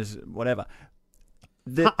other one is whatever.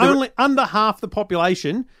 Only under half the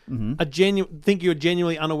population think you're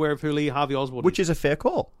genuinely unaware of who Lee Harvey Oswald which is a fair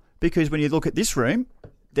call, because when you look at this room,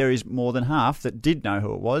 there is more than half that did know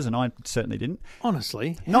who it was, and I certainly didn't.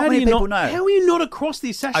 Honestly, Not how many do you people know. How are you not across the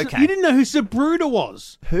assassin? Okay. You didn't know who Zapruder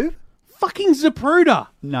was. Who? Fucking Zapruder.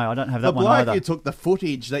 No, I don't have The that one bloke either. you took the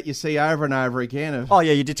footage that you see over and over again of Oh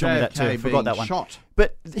yeah, you did tell me that too. JFK I forgot that being one. shot.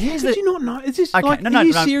 But here's Did the you not know? Is this okay. like? No, are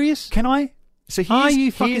you no. serious? Can I? So Are here's,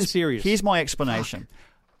 you fucking here's- serious? Here's my explanation.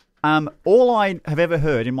 All I have ever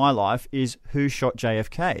heard in my life is who shot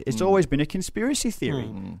JFK. It's always been a conspiracy theory.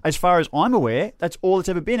 As far as I'm aware, that's all it's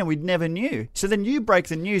ever been, and we never knew. So then you break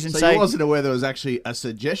the news and So say, you wasn't aware there was actually a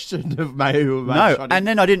suggestion of May who may no. have shot him? And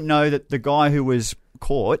then I didn't know that the guy who was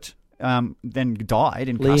caught then died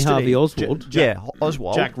in Lee custody. Harvey Oswald. Yeah,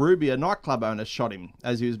 Oswald. Jack Ruby, a nightclub owner, shot him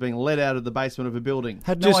as he was being led out of the basement of a building.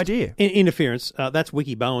 Had no Just idea. Interference. That's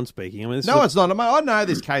Wiki Bowen speaking. I mean, this No, is it's not. I know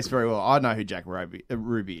this case very well. I know who Jack Ruby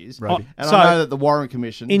is. Ruby. And So, I know that the Warren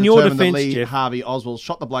Commission in your determined defence, that Lee Jeff- Harvey Oswald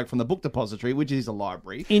shot the bloke from the book depository, which is a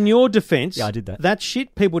library. in your defence. Yeah, I did that. That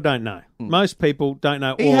shit people don't know. Most people don't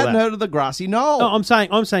know He all hadn't that. heard of the grassy knoll. No, I'm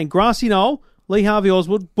saying Grassy Knoll, Lee Harvey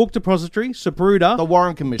Oswald, Book Depository, Zapruder, The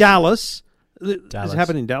Warren Commission. Dallas. Dallas. It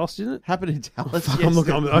happened in Dallas, didn't it? Happened in Dallas.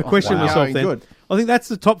 I question Wow. myself Going then. good. I think that's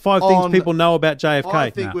the top 5 things On- people know about JFK. I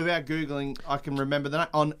think without Googling, I can remember the name.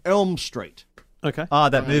 On Elm Street. Okay.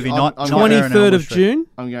 That movie, I'm- not I'm- Nightmare on 23rd Elm of Street. June.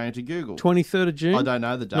 I'm going to Google. 23rd of June. I don't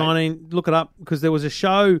know the date. Look it up, because there was a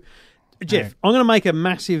show. Jeff, I'm going to make a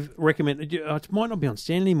massive recommend. It might not be on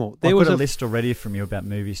Stan anymore. There I've was got a list already from you about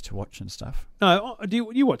movies to watch and stuff. No,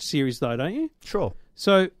 you watch series though, don't you? Sure.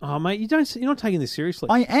 So, mate, you're not taking this seriously.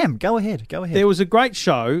 I am. Go ahead. There was a great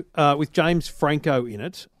show with James Franco in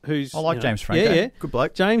it. I like James Franco. Yeah, Good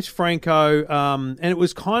bloke. James Franco, and it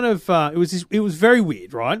was kind of it was very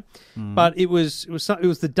weird, right? But it was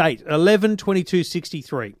the date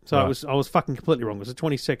 11/22/63. So Right. I was fucking completely wrong. It was the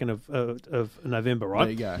 22nd of November, right?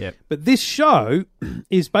 There you go. Yep. But this show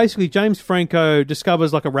is basically James Franco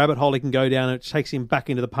discovers like a rabbit hole he can go down, and it takes him back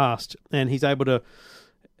into the past, and he's able to,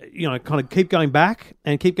 kind of keep going back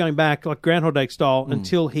like Groundhog Day style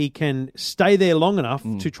until he can stay there long enough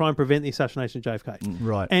to try and prevent the assassination of JFK.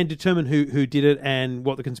 Right. And determine who did it and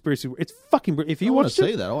what the conspiracy. It's fucking. If you I wanna watch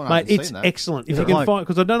see that. I mate, haven't it's seen that. excellent. If Yeah. you can Like- find,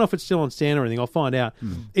 because I don't know if it's still on Stan or anything. I'll find out.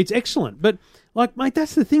 It's excellent, but. Like, mate,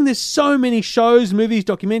 that's the thing. There's so many shows, movies,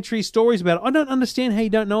 documentaries, stories about it. I don't understand how you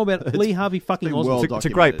don't know about Lee Harvey fucking been Oswald. well It's a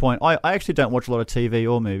great documented. point. I actually don't watch a lot of TV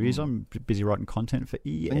or movies. I'm busy writing content for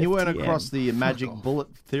EFTM. And you weren't across the magic bullet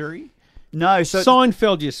theory? No, so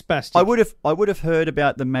Seinfeld, you spastic. I would have heard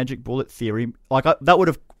about the magic bullet theory. Like that would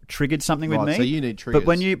have triggered something with Right, me. so you need triggers.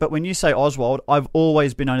 But when you say Oswald, I've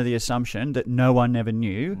always been under the assumption that no one ever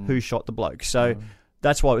knew who shot the bloke. So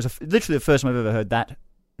that's why it was literally the first time I've ever heard that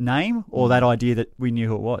name or that idea that we knew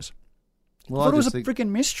who it was. Well, I thought it was a freaking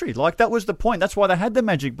mystery. Like, that was the point. That's why they had the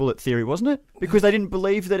magic bullet theory, wasn't it? Because they didn't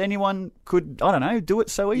believe that anyone could, I don't know, do it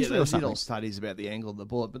so easily there or did something. all studies about the angle of the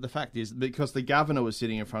bullet, but the fact is, because the governor was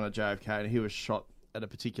sitting in front of JFK and he was shot at a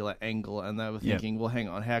particular angle, and they were thinking, well, hang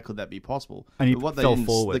on, how could that be possible? And he But what they fell didn't-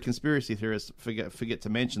 forward. The conspiracy theorists forget to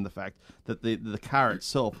mention the fact that the car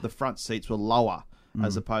itself, the front seats were lower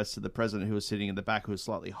as opposed to the president who was sitting in the back who was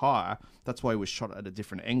slightly higher. That's why he was shot at a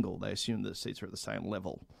different angle. They assumed the seats were at the same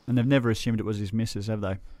level. And they've never assumed it was his missus, have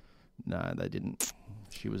they? No, they didn't.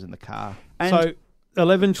 She was in the car. And So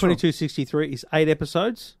 11/22/63 is 8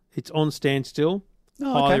 episodes. It's on standstill.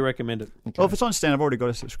 Oh, Highly okay. recommend it. Well, if it's on stand, I've already got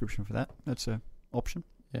a subscription for that. That's an option.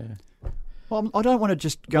 Yeah. Well, I don't want to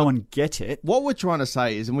just go and get it. What we're trying to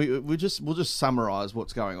say is, and we'll just summarise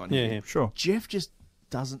what's going on Yeah, here. yeah. Sure. Jeff just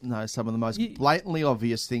doesn't know some of the most blatantly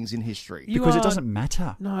obvious things in history. Because it doesn't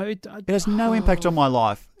matter. No, It has no impact on my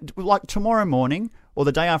life. Like tomorrow morning or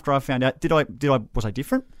the day after I found out, was I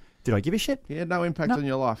different? Did I give a shit? He had no impact No, on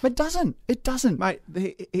your life. It doesn't. It doesn't. Mate,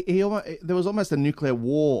 there was almost a nuclear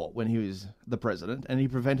war when he was the president, and he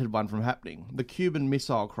prevented one from happening. The Cuban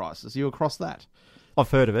Missile Crisis. You across that? I've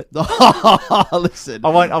heard of it. Listen, I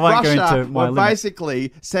won't go Russia into my were limit.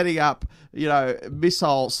 basically setting up,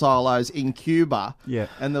 missile silos in Cuba. Yeah.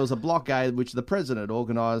 And there was a blockade which the president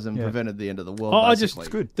organised and Yeah. prevented the end of the world. It's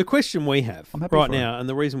good. The question we have I'm happy right for it. now, and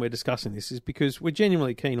the reason we're discussing this is because we're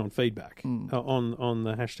genuinely keen on feedback on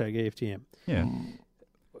the hashtag EFTM. Yeah.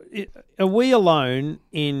 Are we alone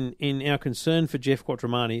in our concern for Jeff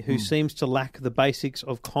Quattromani, who seems to lack the basics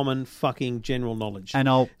of common fucking general knowledge?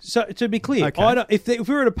 And So to be clear, Okay. if we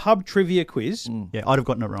were at a pub trivia quiz yeah, I'd have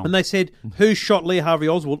gotten it wrong. and they said who shot Lee Harvey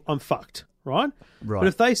Oswald, I'm fucked, right? Right. But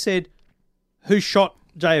if they said who shot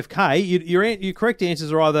JFK, your correct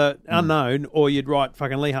answers are either unknown or you'd write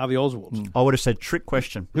fucking Lee Harvey Oswald. I would have said trick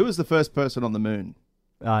question. Who was the first person on the moon?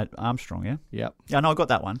 Armstrong, yeah? Yep. Yeah, no, I got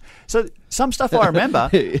that one. So some stuff I remember,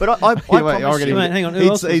 but I Wait, promise you... Mate, hang on, who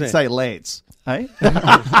else was He'd there? say Lance. Hey?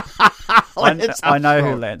 Lance I know who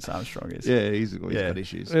Armstrong. Lance Armstrong is. Yeah, he's Yeah. got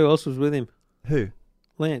issues. Who else was with him? Who?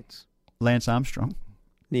 Lance. Lance Armstrong?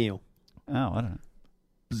 Neil. Oh, I don't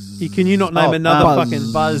know. Can you not name another Buzz,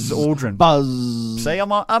 fucking... Buzz Aldrin. Buzz. See,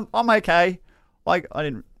 I'm okay. Like, I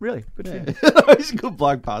didn't really. Good for you. He's a good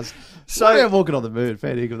bloke, Buzz. So- So walking on the moon,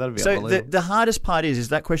 fair dinkum, that'd be So unbelievable. the hardest part is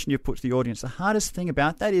that question you've put to the audience. The hardest thing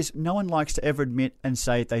about that is no one likes to ever admit and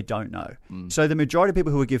say they don't know. So the majority of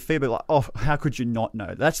people who would give feedback like, oh, how could you not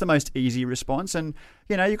know? That's the most easy response. And,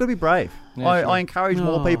 you've got to be brave. I encourage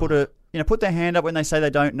more people to, put their hand up when they say they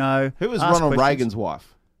don't know. Who was ask Ronald questions. Reagan's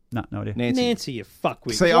wife? No idea. Nancy. You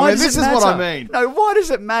fuckwit. See, Why this does is it what I matter? mean. No, why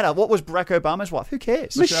does it matter? What was Barack Obama's wife? Who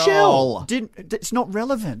cares? Michelle. It's not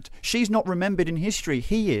relevant. She's not remembered in history.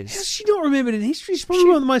 He is. How's she not remembered in history? She's probably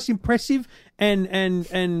one of the most impressive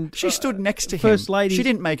and She stood next to him. First lady. She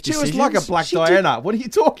didn't make She decisions. was like a Black She Diana. What are you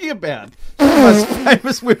talking about? She's the most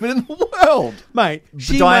famous women in the world. mate. But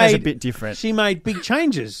Diana's a bit different. She made big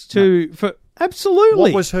changes for absolutely.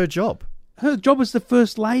 What was her job? her job as the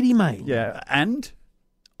first lady, mate? Yeah, and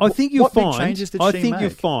I think you'll what big find. changes did I she think you'll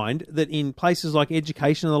make? find that in places like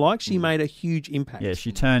education and the like, she made a huge impact. yeah,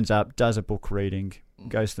 she turns up, does a book reading,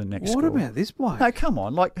 goes to the next What school. about this bloke? No, come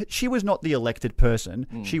on. Like, she was not the elected person.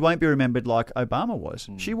 She won't be remembered like Obama was.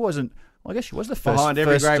 She wasn't. Well, I guess she was the first. Behind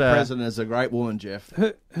every first, great president is a great woman, Jeff.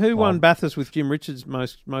 Who won Bathurst with Jim Richards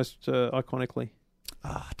most iconically?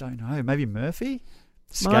 I don't know. Maybe Murphy?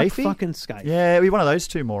 Mark Scafey? fucking Scafey. Yeah, we one of those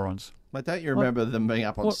two morons. Mate, don't you remember them being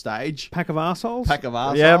up on What? stage? Pack of arseholes? Pack of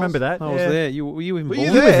arseholes? Yeah, I remember that. I was yeah. there. Were you involved? Were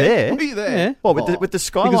you were there? there? Were you there? Yeah. What, with the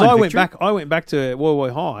Skyline Because victory? I went back to Wayway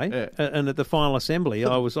High, Yeah. and at the final assembly,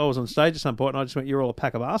 I was on stage at some point, and I just went, "You're all a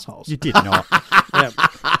pack of assholes." You did not. Yeah.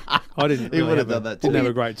 I didn't. He Really would have have done that too. Didn't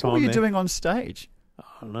have a great time. What were you there. doing on stage? I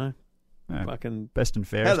don't know. No, Fucking best and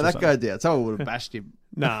fairest. How did or that go something. down? Someone would have bashed him.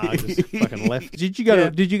 nah, I just fucking left. Did you go Yeah.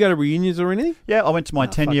 to Did you go to reunions or anything? Yeah, I went to my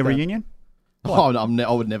fuck 10-year that. reunion. Oh, no,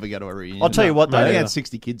 I would never go to a reunion. I'll tell you what, no, though. I only yeah. had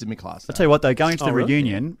 60 kids in my class. I'll tell you what, though, going to the Oh, really?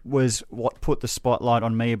 reunion was what put the spotlight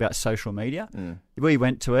on me about social media. We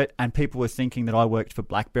went to it, and people were thinking that I worked for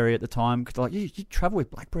BlackBerry at the time. Because like, you travel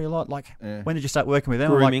with BlackBerry a lot. Like, when did you start working with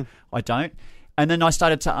them? I'm Grooming. like, I don't. And then I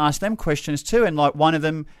started to ask them questions too. And like, one of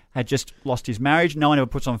them had just lost his marriage. No one ever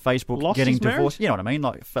puts on Facebook Lost getting his marriage? divorced. You know what I mean?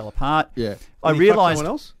 Like, it fell apart. Yeah. I Did he fuck realized.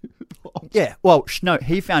 someone else? Yeah. Well, no,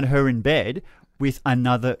 he found her in bed with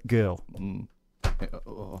another girl. Did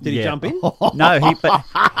he Yeah. jump in? No,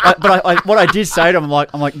 what I did say to him,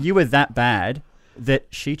 I'm like, you were that bad that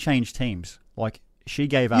she changed teams. Like, she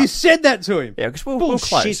gave up. You said that to him. Yeah, because we were Bullshit,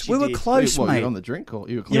 close. you We were did. close, What, mate. you on the drink? Or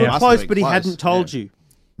you You were must have close, been but he close. hadn't told Yeah. you.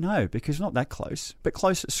 No, because not that close, but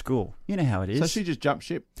close at school. You know how it is. So she just jumped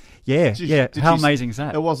ship. yeah, She- yeah. did How she- amazing is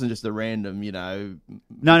that? It wasn't just a random,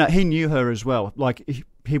 No, he knew her as well. Like,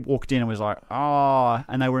 he walked in and was like, oh,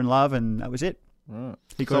 and they were in love, and that was it. Right.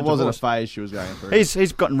 He So got it wasn't a divorced. phase she was going through.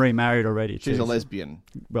 He's gotten remarried already. She's too. a lesbian.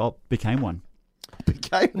 Well, became one.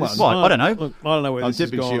 Became one. What? I don't know. Look, I don't know where I'm this is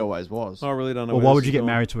tipping going. she always was. I really don't know. Well, where why this would you is get going.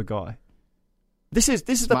 married to a guy? This is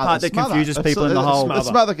the part that confuses people in the whole. The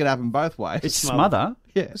smother can happen both ways. It's smother.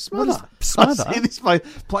 Yeah, Smother. Smother. See this player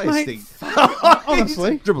Mate, sting.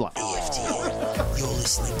 honestly. Dribble up. EFTM. You're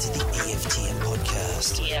listening to the EFTM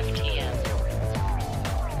podcast.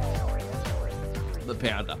 EFTM. The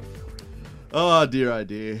pounder. Oh dear.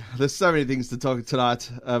 There's so many things to talk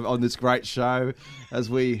tonight on this great show as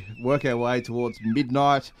we work our way towards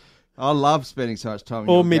midnight. I love spending so much time in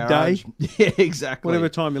Or your midday. garage. Yeah, exactly. Whatever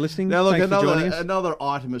time you're listening. Now look, Thanks for joining us. another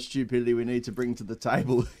item of stupidity we need to bring to the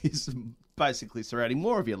table is basically surrounding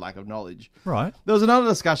more of your lack of knowledge. Right. There was another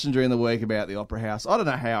discussion during the week about the Opera House. I don't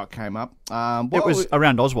know how it came up. It was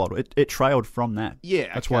around Oswald. It trailed from that.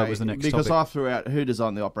 Yeah, That's why it was the next because topic. I threw out who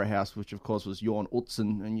designed the Opera House, which of course was Jorn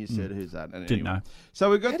Utzon, and you said who's that? And Didn't know. So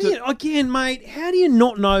we got Again, mate, how do you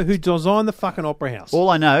not know who designed the fucking Opera House? All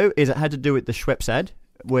I know is it had to do with the Schweppes ad,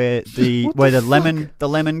 where the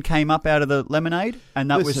lemon came up out of the lemonade,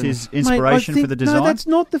 and that was Listen, his Mate, inspiration I think, for the design. No, that's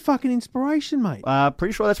not the fucking inspiration, mate.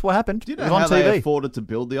 Pretty sure that's what happened. Do you It know was on how they TV. afforded to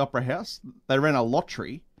build the Opera House? They ran a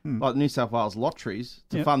lottery, like New South Wales lotteries,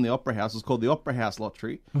 to fund the Opera House. It was called the Opera House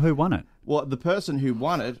Lottery. Well, who won it? Well, the person who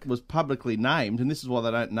won it was publicly named, and this is why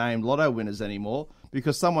they don't name lotto winners anymore,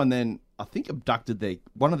 because someone then, I think, abducted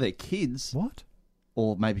one of their kids, What?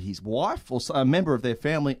 or maybe his wife, or a member of their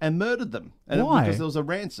family, and murdered them. And Why? Because there was a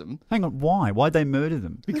ransom. Hang on, why? Why'd they murder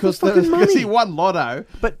them? Because fucking money. he won lotto,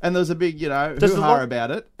 But- and there was a big, hoo-ha Does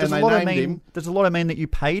about it, and they named him. Does a lotto mean that you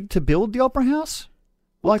paid to build the Opera House?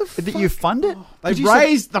 Like, that you fund it? They 'Cause you said-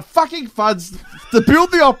 raised the fucking funds to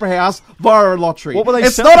build the Opera House via a lottery. What were they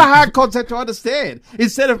It's selling? not a hard concept to understand.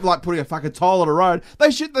 Instead of like putting a fucking toll on a road,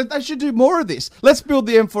 they should do more of this. Let's build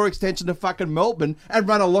the M4 extension to fucking Melbourne and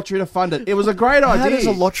run a lottery to fund it. It was a great How idea. does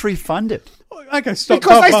a lottery fund it? Okay, stop.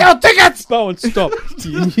 Because they sell tickets. Bowen, stop.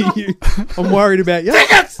 I'm worried about you.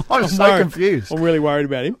 Tickets. I'm so worried. confused. I'm really worried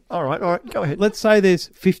about him. All right, go ahead. Let's say there's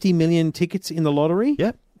 50 million tickets in the lottery.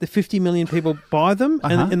 Yep. The 50 million people buy them,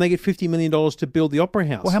 Uh-huh. and they get $50 million to build the Opera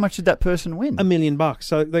House. Well, how much did that person win? $1 million.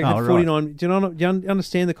 So they had Oh, right. 49. Do you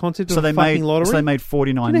understand the concept of a fucking lottery? So they made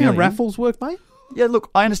 49 Do you know million. how raffles work, mate? Yeah, look,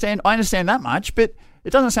 I understand that much, but it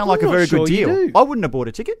doesn't sound like I'm a not very sure good you deal. do. I wouldn't have bought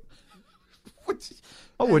a ticket.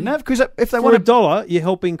 I wouldn't have, because if they For want to, $1, you're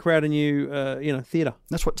helping crowd a new, theatre.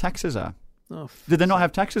 that's what taxes are. Oh, Did they not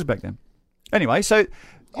have taxes back then? Anyway, so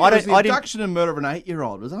The I didn't. abduction and murder of an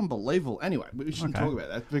 8-year-old was unbelievable. Anyway, we shouldn't Okay. talk about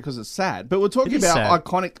that because it's sad. But we're talking It is about sad.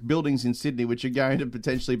 iconic buildings in Sydney which are going to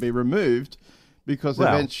potentially be removed because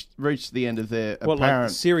Well- they've reached the end of their what, like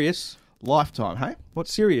apparent Sirius? lifetime. Hey,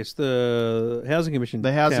 What's Sirius? The Housing Commission.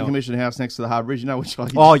 the Housing Tower. Commission house next to the Harbour Bridge. You know which I?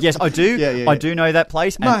 Oh yes, I do. Yeah. I do know that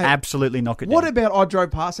place, and Mate, absolutely knock it What down. about I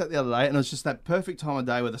drove past that the other day and it was just that perfect time of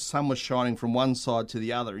day where the sun was shining from one side to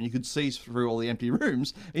the other and you could see through all the empty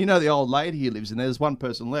rooms. And you know the old lady who lives in there, there's one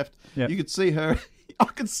person left. Yep. You could see her. I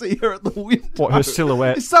could see her at the window. What, her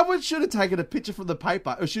silhouette? Someone should have taken a picture from the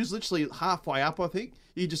paper. She was literally halfway up, I think.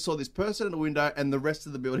 You just saw this person in the window and the rest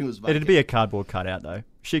of the building was vacant. It'd be a cardboard cutout, though.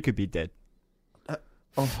 She could be dead.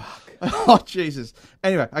 Oh, Jesus.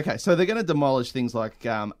 Anyway, okay, so they're going to demolish things like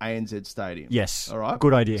ANZ Stadium. Yes. All right?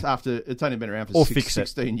 Good idea. It's it's only been around for Or fix it.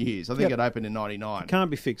 16 years. I think it opened in 99.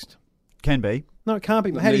 Can't be fixed. Can be. No, it can't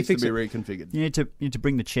be. It How do you needs fix to it? be reconfigured. You need to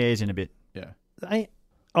bring the chairs in a bit. Yeah.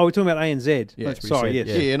 Oh, we're talking about ANZ. Yeah, that's what Sorry, you yes.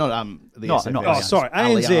 said, Yeah, not the Not- SFL. not Oh, sorry.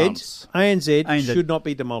 Allianz. ANZ should not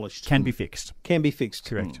be demolished. Can be fixed. Can be fixed.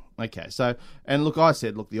 Correct. Okay, so, and look, I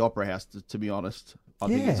said, the Opera House, to be honest, I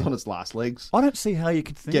think Yeah. it's on its last legs. I don't see how you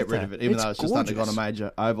could think Get of rid that. of it, even though it's just gorgeous. undergone a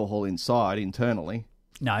major overhaul inside, internally.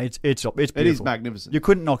 No, it's beautiful. It is magnificent. You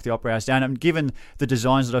couldn't knock the Opera House down. And given the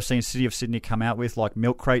designs that I've seen City of Sydney come out with, like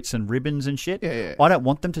milk crates and ribbons and shit, Yeah. I don't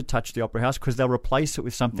want them to touch the Opera House because they'll replace it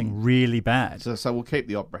with something really bad. So we'll keep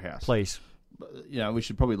the Opera House. Please. We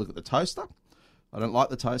should probably look at the toaster. I don't like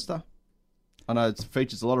the toaster. I know it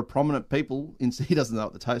features a lot of prominent people. He doesn't know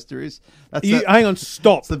what the toaster is. Hang on,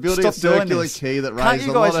 stop. It's the building Stop of doing Circular this. Quay that Can't raised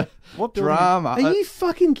you a lot guys- of what building- drama. Are you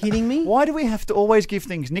fucking kidding me? Why do we have to always give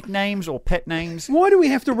things nicknames or pet names? Why do we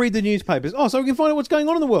have to read the newspapers? Oh, so we can find out what's going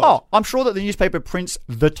on in the world. Oh, I'm sure that the newspaper prints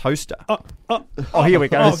the toaster. Oh, here we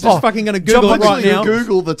go. Oh, I'm just fucking going to Google it right now.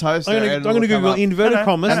 Google the toaster. I'm going to Google inverted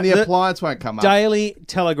commas. and the appliance won't come up. Daily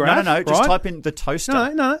Telegraph. No. Just right? type in the toaster.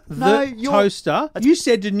 No. No, The you're- toaster. You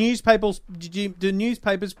said do newspapers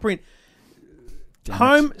print? Damn it.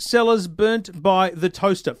 Home sellers burnt by the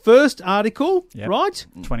toaster. First article, Yep. right?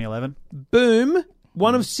 2011. Boom.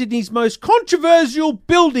 One of Sydney's most controversial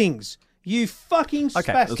buildings. You fucking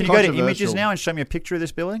Okay, spastic. can you go to controversial. images now and show me a picture of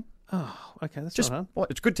this building? Okay, that's Just not hard.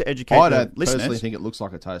 what? It's good to educate I the don't listeners. personally think it looks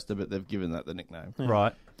like a toaster, but they've given that the nickname.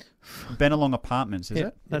 Right. Benelong Apartments, is Yeah,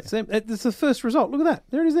 it? that's them. That's the first result. Look at that.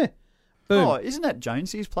 There it is there. Boom. Oh, isn't that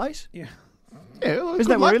Jonesy's place? Yeah. Yeah, well, Isn't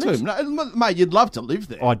that where he lives? Mate, you'd love to live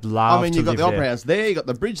there. I'd love I mean, to you've got live the Opera there. House there, you've got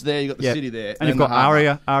the bridge there, you've got the Yep. city there. And you've got the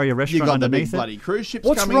harbour. Aria Restaurant You've got the underneath big it. bloody cruise ships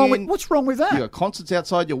What's coming wrong in. what's wrong with that? You've got concerts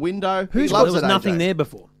outside your window. Who's He got- loves There was it, nothing AJ. there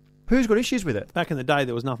before. Who's got issues with it? Back in the day,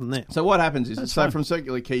 there was nothing there. So what happens is, That's fine. from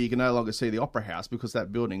Circular Quay, you can no longer see the Opera House because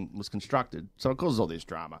that building was constructed. So it causes all this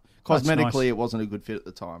drama. That's Cosmetically, nice. it wasn't a good fit at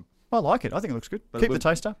the time. I like it. I think it looks good. But Keep it the would-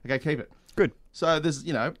 taster. Okay, keep it. Good. So there's,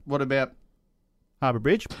 what about Harbour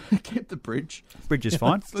Bridge. keep the bridge? Bridge is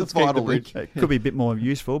fine. That's keep the vital bridge. link. It could be a bit more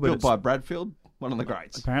useful, but Built it's, by Bradfield, one of the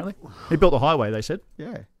greats. apparently. He built the highway, they said.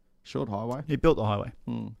 Yeah, short highway. He built the highway.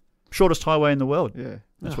 Shortest highway in the world. Yeah.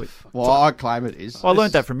 That's what. Well, I claim it is. I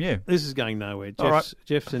learned that from you. This is going nowhere. All right.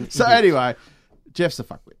 Jeff's an So idiot. anyway, Jeff's a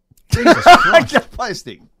fuckwit. Jesus Christ. Okay, play a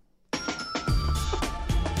sting.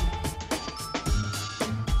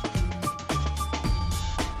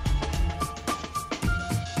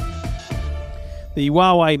 The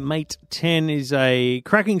Huawei Mate 10 is a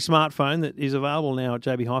cracking smartphone that is available now at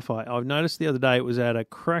JB Hi-Fi. I've noticed the other day it was at a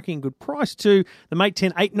cracking good price too. The Mate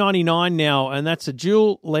 10, $899 now, and that's a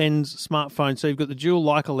dual lens smartphone. So you've got the dual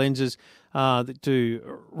Leica lenses that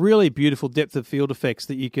do really beautiful depth of field effects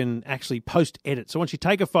that you can actually post-edit. So once you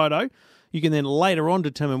take a photo, you can then later on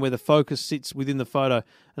determine where the focus sits within the photo.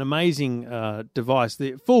 An amazing device.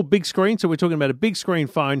 The full big screen, so we're talking about a big screen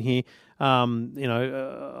phone here,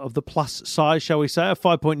 of the plus size, shall we say, a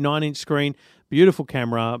 5.9-inch screen, beautiful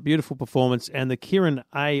camera, beautiful performance, and the Kirin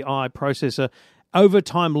AI processor over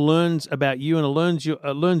time learns about you and learns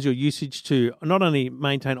your usage to not only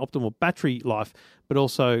maintain optimal battery life, but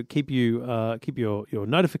also keep your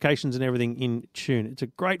notifications and everything in tune. It's a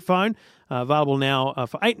great phone, available now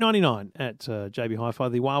for $899 at JB Hi-Fi,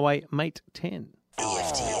 the Huawei Mate 10.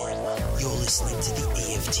 EFTM. You're listening to the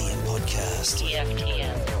EFTM podcast.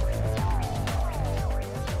 EFTM.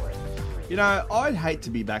 I'd hate to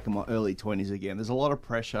be back in my early 20s again. There's a lot of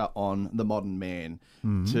pressure on the modern man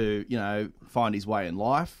to, find his way in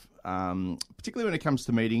life, particularly when it comes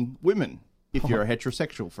to meeting women, if you're a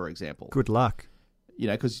heterosexual, for example. Good luck.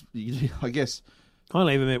 Because I guess, I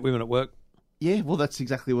only ever met women at work. yeah, well, that's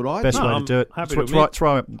exactly what I Best No, way I'm to do it. happy That's to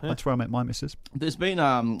why- admit. that's where I met my missus. There's been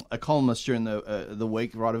a columnist during the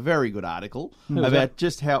week write a very good article was about that?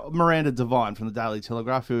 just how Miranda Devine from the Daily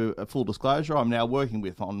Telegraph, who, full disclosure, I'm now working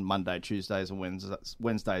with on Monday, Tuesdays and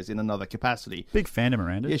Wednesdays in another capacity. Big fan of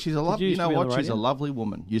Miranda. Yeah, she's a Did lovely. you You used to know be on what? the She's a radio? lovely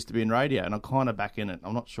woman. Used to be in radio, and I'm kind of back in it.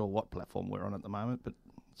 I'm not sure what platform we're on at the moment, but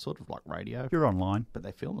it's sort of like radio. You're online. But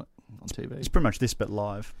they film it on TV. It's pretty much this, but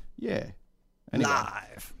live. Yeah. Anyway,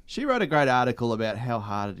 Live. she wrote a great article about how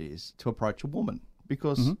hard it is to approach a woman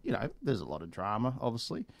because, there's a lot of drama,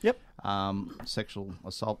 obviously. Yep. Sexual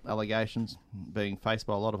assault allegations being faced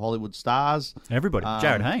by a lot of Hollywood stars. Everybody.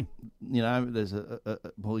 Jared Hayne. There's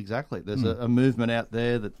exactly. There's a movement out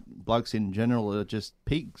there that blokes in general are just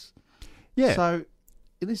pigs. Yeah. So,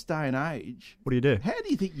 in this day and age, What do you do? how do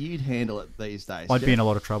you think you'd handle it these days? I'd be in a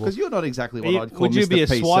lot of trouble. Because you're not exactly what I'd call Would you Mr. be a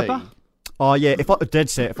PC. swiper? Oh, yeah.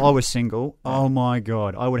 If I was single, oh my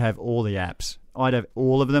God, I would have all the apps. I'd have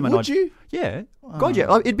all of them. And Would you? Yeah. God,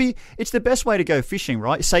 yeah. It's the best way to go fishing,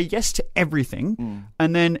 right? Say yes to everything.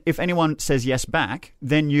 And then if anyone says yes back,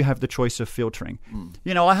 then you have the choice of filtering.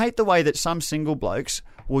 I hate the way that some single blokes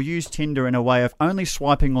will use Tinder in a way of only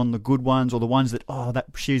swiping on the good ones or the ones that,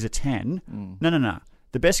 she's a 10. No.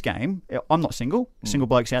 The best game, I'm not single, single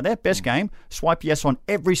blokes out there, best game, swipe yes on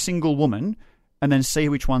every single woman and then see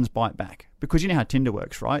which ones bite back. Because you know how Tinder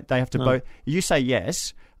works, right? They have to both, you say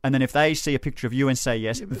yes, and then if they see a picture of you and say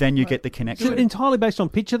yes, then you get the Is connection. it entirely based on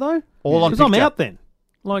picture, though? All on Because I'm picture. out then.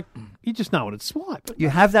 Like, you just know what it's swipe. You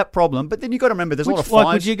have that problem, but then you got to remember there's a lot of Like,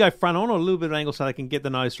 fives. would you go front on or a little bit of angle so they can get the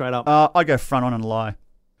nose straight up? I'd go front on and lie.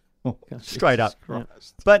 Straight up. Yeah.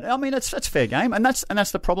 But I mean, that's fair game, and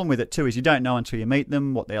that's the problem with it too. Is you don't know until you meet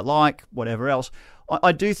them what they're like, whatever else.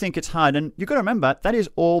 I do think it's hard, and you've got to remember that is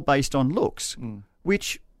all based on looks,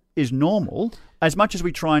 which is normal. As much as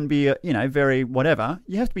we try and be, very whatever,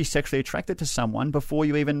 you have to be sexually attracted to someone before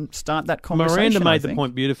you even start that conversation. Miranda I made the think.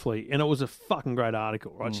 point beautifully, and it was a fucking great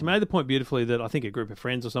article, right? She made the point beautifully that I think a group of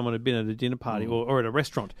friends or someone had been at a dinner party or at a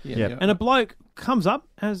restaurant, Yeah. and a bloke comes up,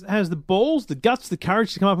 has the balls, the guts, the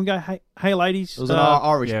courage to come up and go, hey ladies, It was an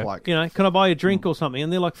Irish yeah. bloke. can I buy you a drink or something?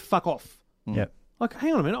 And they're like, fuck off. Yeah, Like,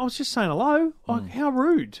 hang on a minute, I was just saying hello. Like, how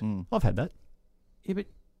rude. I've had that. Yeah, but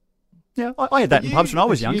Yeah, I had that in pubs when I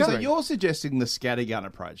was younger. So you're suggesting the scattergun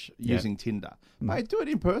approach using Tinder. Mate, do it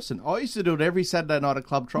in person. I used to do it every Saturday night at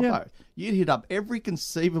Club Troppo. Yeah. You'd hit up every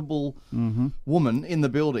conceivable woman in the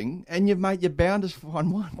building, and you're bound to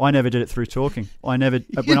find one. I never did it through talking. I never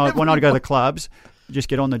when I'd go to the clubs, just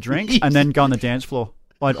get on the drink and then go on the dance floor.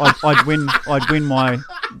 I'd win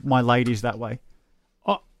my ladies that way.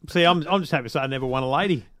 Oh, see, I'm just happy to say I never won a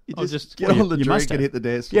lady. You just get on the you must drink and have. hit the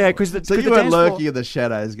dance floor. Yeah, because so you were lurking in the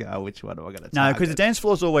shadows. Go, which one am I going to take? No, because the dance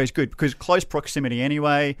floor is always good because close proximity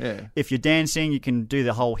anyway. Yeah. If you're dancing, you can do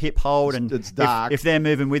the whole hip hold, and it's dark. If they're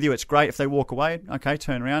moving with you, it's great. If they walk away, okay,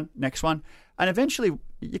 turn around, next one, and eventually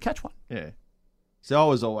you catch one. Yeah. So I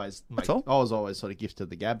was always all. sort of gifted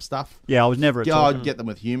the gab stuff. Yeah, I was never. I'd get them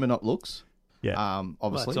with humour, not looks. Yeah. Obviously.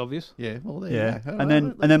 Well, that's obvious. Yeah. Well, there Yeah, you go.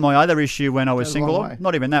 and then my other issue when I was Goes a long single, way.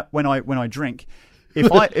 not even that. When I drink,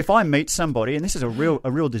 if I meet somebody, and this is a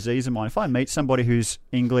real disease of mine, if I meet somebody who's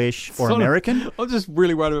English or American, I'm just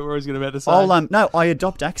really worried about what he's about to say. I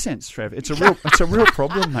adopt accents, Trev. It's a real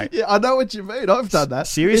problem, mate. Yeah, I know what you mean. I've done that.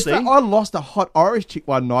 Seriously? In fact, I lost a hot Irish chick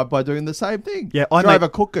one night by doing the same thing. Yeah, drove a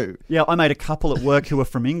cuckoo. Yeah, I made a couple at work who were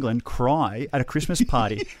from England cry at a Christmas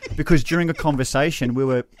party because during a conversation we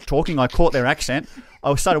were talking. I caught their accent.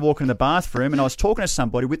 I started walking in the bathroom and I was talking to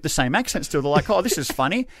somebody with the same accent still. They're like, oh, this is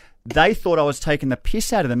funny. They thought I was taking the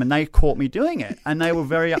piss out of them and they caught me doing it and they were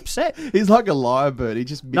very upset. He's like a lyrebird. He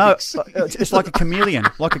just mimics. No, it's like a chameleon.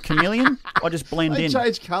 Like a chameleon, I just blend They in.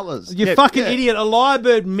 change colours. You fucking idiot. A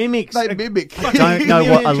lyrebird mimics. They mimic. Don't know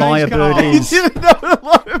what a lyrebird He is. didn't know what a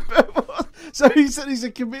lyrebird was. So he said he's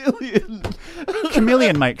a chameleon.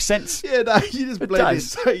 Chameleon makes sense. Yeah, no, you just blend in.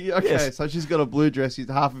 does. So, okay, Yes. so she's got a blue dress.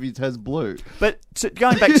 Half of it turns blue. But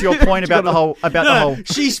going back to your point about the whole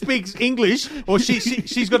She speaks English, or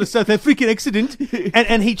she's got a South African accent,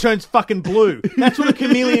 and he turns fucking blue. That's what a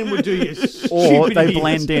chameleon would do, you or stupid they idiots.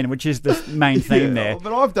 blend in, which is the main theme there.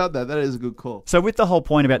 But I've done that. That is a good call. So with the whole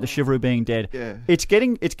point about the chivalry being dead, Yeah. it's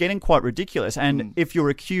getting quite ridiculous. And if you're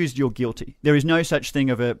accused, you're guilty. There is no such thing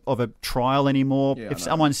of a trial anymore. Yeah, I if know.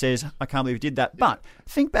 someone says, "I can't believe you did that," but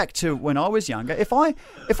think back to when I was younger. If I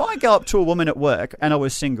go up to a woman at work and I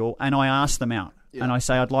was single and I ask them out and I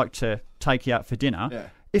say I'd like to take you out for dinner. Yeah.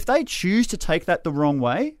 If they choose to take that the wrong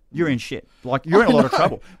way, you're in shit. Like, you're in a lot of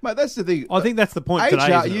trouble. Mate, that's the thing. I think that's the point today,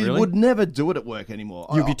 HR, isn't it, you really? would never do it at work anymore.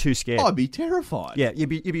 You'd be too scared. I'd be terrified. Yeah, you'd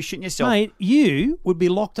be shitting yourself. Mate, you would be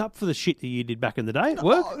locked up for the shit that you did back in the day at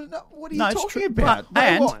work. Oh, no, what are you No, it's talking true. about?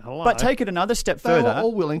 But take it another step they were further.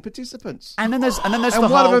 all willing participants. And then there's And the one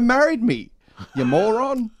whole. of them married me. You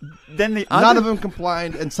moron. Then the None other, of them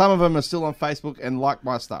complained, and some of them are still on Facebook and like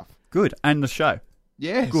my stuff. good, and the show.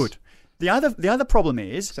 Yes. Good. The other problem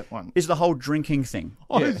is Except one. the whole drinking thing.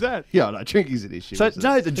 What is that? Yeah, no, drinking's an issue. So isn't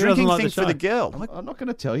no, it? the doesn't drinking like thing the for the show? girl. I'm not going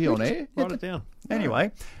to tell you on air. Write it down.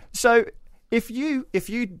 Anyway, so if you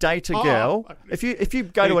date a girl, if you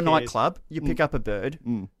go to Who a cares? nightclub, you pick up a bird.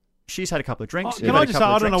 She's had a couple of drinks. Can you've I had a just say,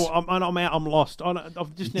 couple I of don't know. drinks. I'm out. I'm lost.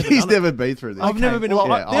 I've just never He's done it. never been through this. I've never been. well,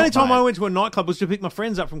 the only time mate. I went to a nightclub was to pick my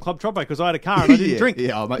friends up from Club Tropo because I had a car and I didn't drink.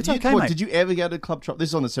 Yeah, mate. It's okay, mate. Did you ever go to Club Trop? This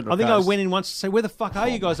is on the Central I think Coast. I went in once to say, "Where the fuck are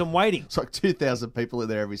you guys? I'm waiting." It's like 2,000 people in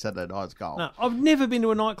there every Saturday night. It's gold. No, I've never been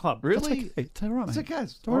to a nightclub. Really? It's all right, It's mate. okay.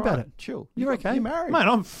 Don't worry about it. Chill. You're okay. You're married. Mate,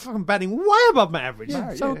 I'm fucking batting way above my average.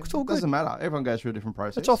 Yeah. So it's all good. Doesn't matter. Everyone goes through a different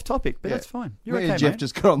process. It's off topic, but Yeah. that's fine. You're Me okay, and Jeff mate.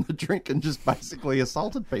 just got on the drink and just basically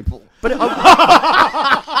assaulted people. But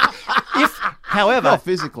however, Not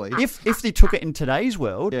physically. if they took it in today's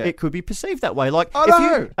world, Yeah. it could be perceived that way. Like, I if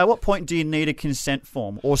know. you, at what point do you need a consent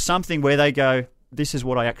form or something where they go, "This is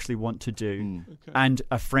what I actually want to do," and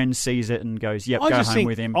a friend sees it and goes, "Yep, I go just home think,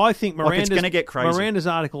 with him." I think Like, Miranda's, it's going to get crazy. Miranda's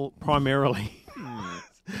article primarily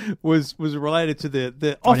was related to the I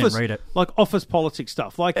didn't office, read it. like office politics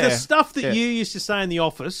stuff, like the Yeah. stuff that Yeah. you used to say in the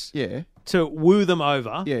office Yeah. to woo them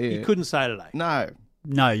over. Yeah, yeah. You couldn't say today. No.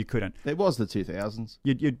 No, you couldn't. It was the 2000s.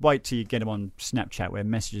 You'd wait till you get them on Snapchat where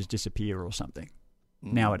messages disappear or something.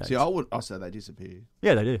 Nowadays, See, I say they disappear.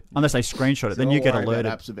 yeah, they do. Unless they screenshot it, then They're you get all worried about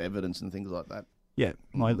alerted. apps of evidence and things like that. Yeah,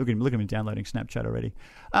 well, look at him downloading Snapchat already.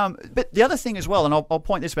 But the other thing as well, and I'll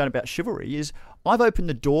point this about chivalry, is I've opened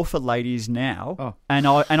the door for ladies now, Oh. and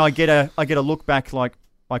I get a look back like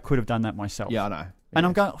I could have done that myself. Yeah, I know. And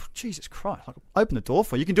I'm going, oh, Jesus Christ! Like, open the door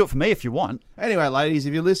for you. You can do it for me if you want. Anyway, ladies,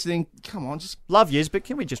 if you're listening, come on, just Love yous, but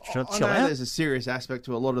can we just chill I know out? there's a serious aspect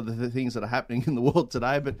to a lot of the things that are happening in the world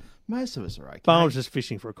today, but most of us are okay. Barnes just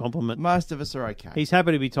fishing for a compliment. Most of us are okay. He's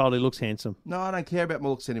happy to be told he looks handsome. No, I don't care about my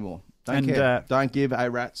looks anymore. Don't And, care. Don't give a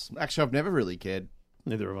rat's. Actually, I've never really cared.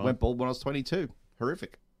 Neither have I. Went bald when I was 22.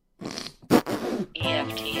 Horrific.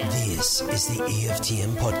 EFTM. This is the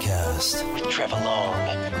EFTM podcast with Trevor Long,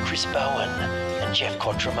 Chris Bowen, and Jeff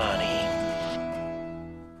Quattromani.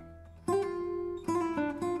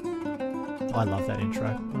 I love that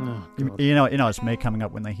intro. Oh, God. You know, it's me coming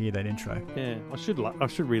up when they hear that intro. Yeah, I should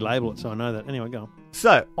relabel it so I know that. Anyway, go on.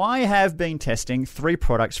 So, I have been testing 3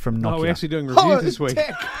 products from Nokia. Oh, we're actually doing reviews this week.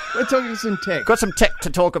 Tech. We're talking some tech. Got some tech to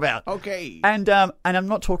talk about. Okay. And I'm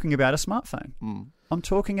not talking about a smartphone. I'm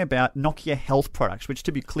talking about Nokia Health products, which,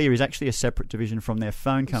 to be clear, is actually a separate division from their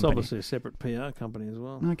phone It's company. obviously a separate PR company as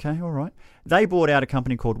well. Okay, all right. They bought out a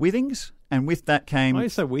company called Withings, and with that came... Why do you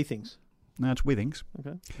say we things? No, it's Withings.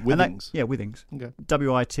 Okay. Withings. Yeah, Withings. Okay.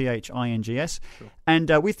 Withings. Sure. And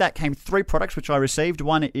with that came 3 products which I received.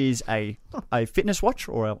 One is a fitness watch,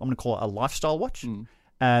 or I'm going to call it a lifestyle watch.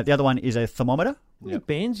 The other one is a thermometer. How many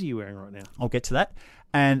bands are you wearing right now? I'll get to that.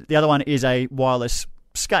 And the other one is a wireless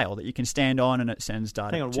scale that you can stand on and it sends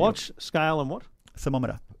data. Hang on, to your watch, scale, and what?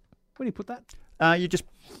 thermometer. Where do you put that? You just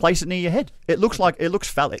place it near your head. It looks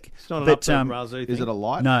phallic. It's not an but, upbeat Razoo thing. Is it a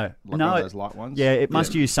light? No. Like No, one of it- those light ones? Yeah, it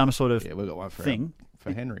must use some sort of Yeah, we've got one for thing.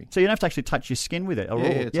 for Henry. So you don't have to actually touch your skin with it. Or,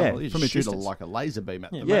 You from a shoot distance. like a laser beam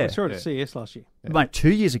at Yeah, them. mate, Yeah. we saw it at CES last year. Mate, 2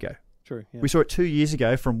 years ago. True. Yeah. We saw it 2 years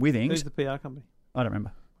ago from Withings. Who's the PR company? I don't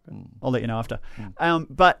remember. I'll let you know after.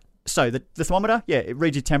 But so the thermometer, yeah, it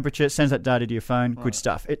reads your temperature, it sends that data to your phone. Good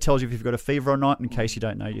stuff. It tells you if you've got a fever or not, in case you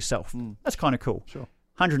don't know yourself. That's kind of cool. Sure.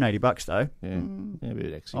 $180 though. Yeah, a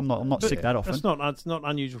bit extra. I'm not sick that often. It's not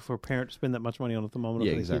unusual for a parent to spend that much money on a thermometer.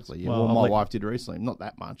 Yeah, for their kids. exactly. Yeah. Well, Well, my I'll wife did recently. Not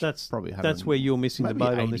that much. That's probably that's where you're missing the maybe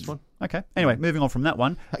boat on 80. this one. Okay. Anyway, moving on from that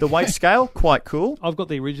one. The weight scale, quite cool. I've got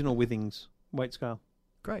the original Withings weight scale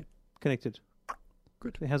Great. connected.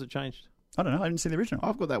 Good. How's it changed? I don't know. I didn't see the original.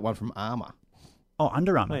 I've got that one from Armour. Oh,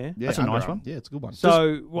 Under Armour. Oh, yeah. That's a Under nice Armour. one. Yeah, it's a good one.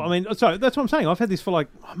 So, well, I mean, so that's what I'm saying. I've had this for like,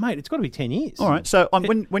 mate, it's got to be 10 years. All right. So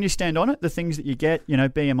when you stand on it, the things that you get,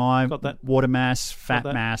 BMI, Got that. water mass, fat Got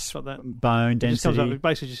that. mass, Got that. bone It just comes up. density, It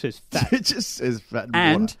basically just says fat. it just says fat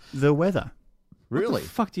and water. the weather. Really? What the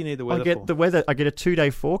fuck do you need the weather I get for? the weather. I get a 2-day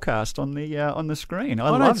forecast on the screen. I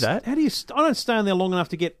love that. How do you? I don't stay on there long enough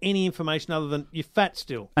to get any information other than you're fat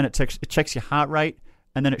still. And it checks your heart rate,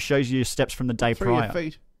 and then it shows you your steps from the day For your prior.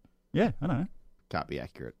 feet. Yeah, I don't know. Can't be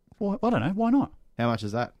accurate. Well, I don't know. Why not? How much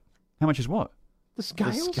is that? How much is what? The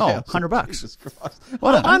scales. Oh, $100. Jesus Christ.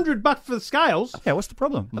 I don't know. $100 for the scales. Yeah, what's the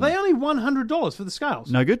problem? Are they only $100 for the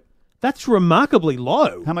scales? No good. That's remarkably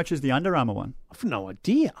low. How much is the Under Armour one? I've no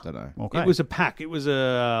idea. Don't know. Okay. It was a pack. It was a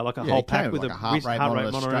Yeah, whole it came pack with like a heart rate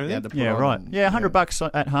monitor monitor and strap you had everything. to put Yeah, on right. and- Yeah,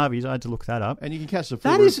 $100 at Harvey's. I had to look that up. And you can catch the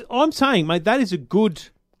full That is, I'm saying, mate, that is a good.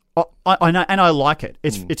 Oh, I know, and I like it.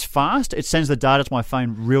 It's fast. It sends the data to my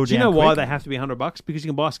phone real Do you damn know why quick. they have to be $100? Because you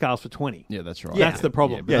can buy scales for 20. Yeah, that's right. That's the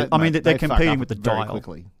problem. Yeah, but I mean, mate, they're they fuck competing up with the very dial.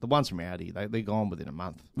 quickly. The ones from Audi, they're gone within a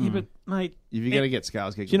month. Yeah, but, mate, If you're going to get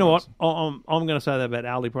scales, get do you know what? I'm going to say that about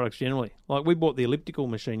Aldi products generally. Like, we bought the elliptical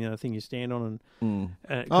machine, the thing you stand on.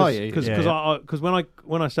 And Oh, yeah, Because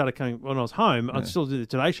when I started coming, when I was home, I still did the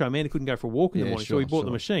Today Show. Amanda couldn't go for a walk in the Yeah, morning, so we sure, bought the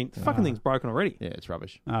sure. machine. The fucking thing's broken already. Yeah, it's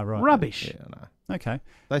rubbish. Oh, right. Rubbish. Yeah, I know. Okay.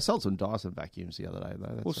 They sold some Dyson vacuums the other day,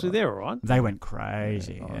 though. That's Well, see, all right. they're all right. They went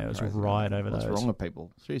crazy. Yeah, it was Crazy. right over What's those. wrong with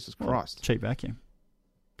people? Jesus Christ. Cheap vacuum.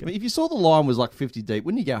 I mean, if you saw the line was like 50 deep,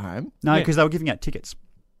 wouldn't you go home? No, Yeah. because they were giving out tickets.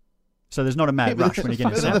 So there's not a mad but rush when you get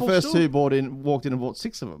fucking into the Apple first store? two walked in and bought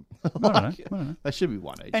 6 of them. I don't know. They should be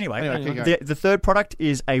one each. Anyway, keep going. the third product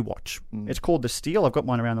is a watch. It's called the Steel. I've got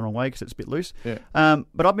mine around the wrong way because it's a bit loose. Yeah.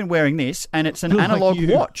 But I've been wearing this, and it's an Like analog you.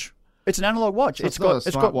 watch. It's an analog watch. So it's not a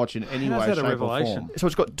smartwatch in any How's way, that a shape, or revelation? form. So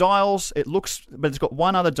it's got dials. But it's got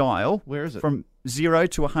one other dial. Where is it? From 0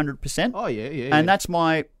 to 100%. Oh, yeah. And that's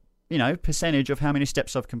my, percentage of how many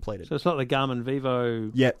steps I've completed. So it's like the Garmin Vivo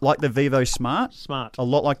Yeah, like the Vivo Smart. Smart. A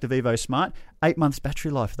lot like the Vivo Smart. 8 months battery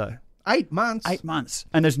life though. 8 months. 8 months.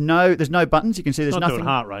 And there's no buttons. You can see there's Not nothing. doing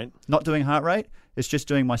heart rate. Not doing heart rate. It's just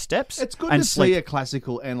doing my steps. It's good and to sleep. see a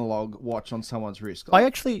classical analog watch on someone's wrist. I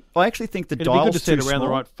actually think the It'd be dial's good to set too it around small.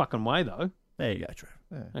 the right fucking way, though. There you go, Trev.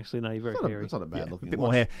 Actually, no, you're very hairy. It's not a bad Yeah, looking a bit watch.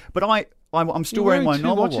 more hair. But I'm still You're wearing my two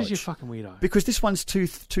normal watches, watch you fucking weirdo. because this one's too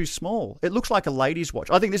small. It looks like a lady's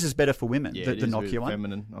watch. I think this is better for women, Yeah, the it is a Nokia bit one,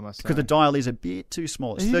 feminine, I must say. because the dial is a bit too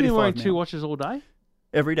small. It's Have you been 35 wearing mil. 2 watches all day?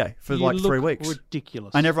 Every day for You like look 3 weeks.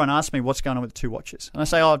 ridiculous. And everyone asks me what's going on with the 2 watches, and I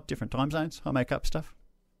say, "Oh, different time zones. I make up stuff."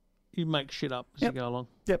 You make shit up as Yep. you go along.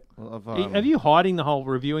 Yep. Well, Have you hiding the whole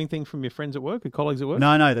reviewing thing from your friends at work or colleagues at work?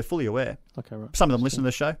 No, they're fully aware. Okay, right. Some of them listen to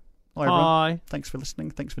the show. Hi, everyone. Hi. Thanks for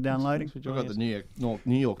listening. Thanks for downloading. Thanks for I've joining got us. the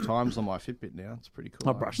New York Times on my Fitbit now. It's pretty cool.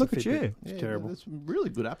 I brushed the Look at Fitbit. you. It's Yeah, terrible. There's some really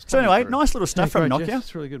good apps. So coming anyway, through. nice little stuff Great, from Jeff. Nokia.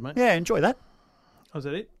 It's really good, mate. Yeah, enjoy that. Oh, is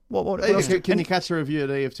that it? What Hey, else? can you catch the review at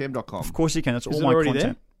EFTM.com? Of course you can. It's Is all it my already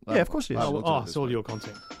content. there? Yeah, of course it is. Oh, Oh, we'll do it's this all week. your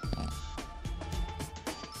content.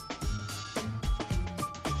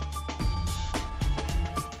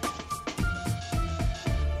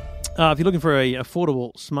 If you're looking for a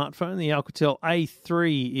affordable smartphone, the Alcatel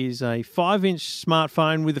A3 is a 5-inch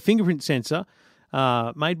smartphone with a fingerprint sensor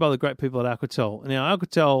made by the great people at Alcatel. Now,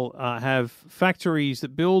 Alcatel have factories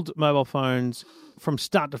that build mobile phones from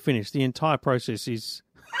start to finish. The entire process is...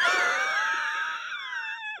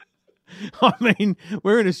 I mean,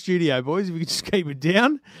 we're in a studio, boys. If we could just keep it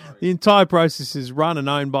down. The entire process is run and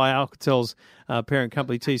owned by Alcatel's parent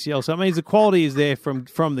company, TCL. So it means the quality is there from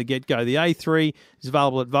the get-go. The A3 is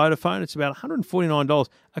available at Vodafone. It's about $149.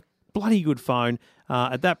 A bloody good phone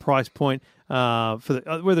at that price point.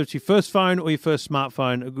 Whether it's your first phone or your first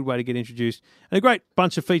smartphone, a good way to get introduced. And a great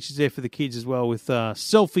bunch of features there for the kids as well with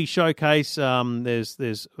selfie showcase.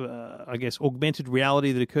 There's I guess, augmented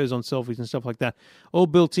reality that occurs on selfies and stuff like that, all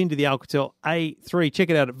built into the Alcatel A3. Check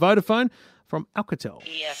it out at Vodafone from Alcatel.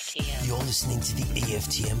 EFTM. You're listening to the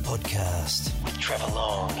EFTM podcast with Trevor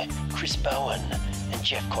Long, Chris Bowen and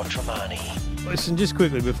Jeff Quattromani. Listen, just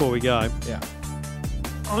quickly before we go. Yeah.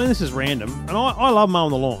 I mean, this is random, and I love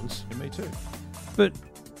mowing the lawns. Yeah, me too. But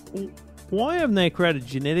why haven't they created a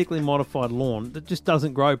genetically modified lawn that just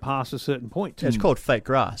doesn't grow past a certain point? Yeah, it's called fake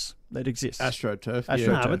grass. That exists. AstroTurf.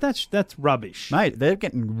 No, but that's rubbish. Mate, they're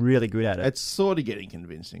getting really good at it. It's sort of getting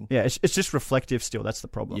convincing. Yeah, it's just reflective still. That's the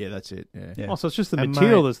problem. Yeah, that's it. Yeah. Yeah. Oh, so it's just the And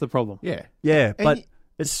material mate- that's the problem. Yeah. Yeah, And but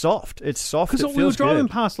it's soft. It's soft. Because It we were feels driving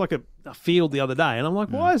good. past like a field the other day, and I'm like,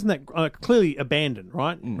 why isn't that clearly abandoned,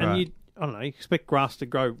 right? And Right. I don't know, you expect grass to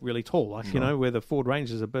grow really tall, like, you know, where the Ford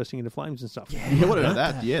Rangers are bursting into flames and stuff. Yeah, what about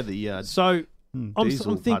that? Yeah, the So I'm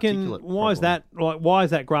diesel thinking, particulate why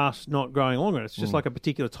is that grass not growing longer? It's just like a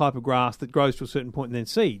particular type of grass that grows to a certain point and then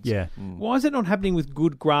seeds. Yeah. Why is that not happening with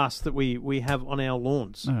good grass that we have on our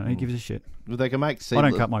lawns? I don't know. Who gives a shit? Well, they can make I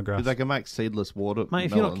seedless, don't cut my grass. They can make seedless water. Mate,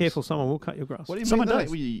 if you're not careful, someone will cut your grass. What do you Someone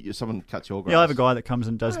mean? does. Someone cuts your grass. Yeah, I have a guy that comes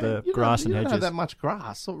and does the You grass and don't hedges. have that much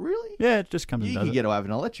grass. So really? Yeah, it just comes You and does can it. get away with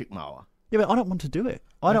an electric mower. Yeah, but I don't want to do it.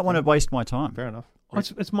 I don't want to waste my time. Fair enough.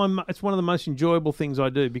 It's one of the most enjoyable things I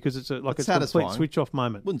do because it's a complete satisfying. switch off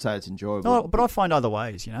moment. Wouldn't say it's enjoyable. No, but I find other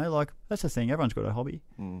ways. You know, like that's the thing. Everyone's got a hobby.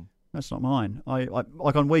 That's not mine. I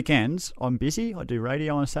like on weekends. I'm busy. I do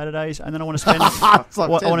radio on Saturdays, and then I want to spend. It's like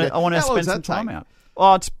I want 10 to. I want to How long spend does some that time take? out.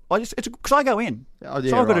 Oh, it's because I go in. Oh,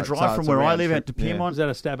 yeah, so I've got to right. drive So from it's a where I round live out to trip, yeah. Pyrmont. Is that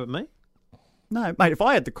a stab at me? No, mate. If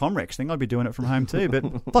I had the Comrex thing, I'd be doing it from home too.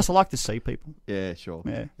 But plus, I like to see people. Yeah, sure.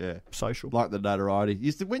 Yeah. Social. Like the notoriety.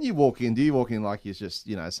 When you walk in, do you walk in like you're just,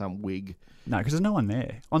 some wig? No, because there's no one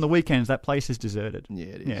there. On the weekends, that place is deserted. Yeah,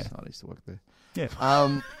 it is. Yeah. I used to work there.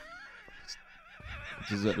 Yeah.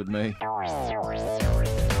 Deserted me.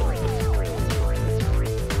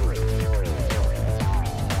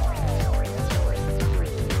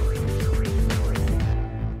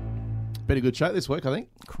 Been a good show this week, I think.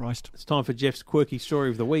 Christ. It's time for Jeff's quirky story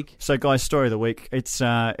of the week. So, guys, story of the week. It's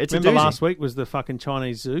Remember a doozy. last week was the fucking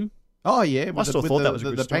Chinese zoo? Oh, yeah. I still thought that was a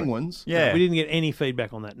good the story. penguins. Yeah. We didn't get any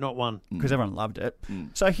feedback on that, not one. because everyone loved it.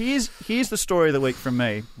 So here's the story of the week from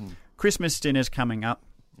me. Christmas dinner's coming up.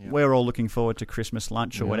 We're all looking forward to Christmas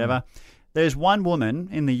lunch or whatever. There's one woman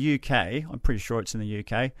in the UK, I'm pretty sure it's in the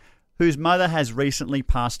UK, whose mother has recently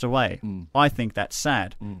passed away. I think that's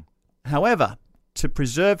sad. However, to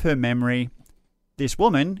preserve her memory, this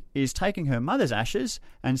woman is taking her mother's ashes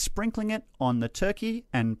and sprinkling it on the turkey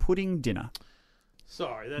and pudding dinner.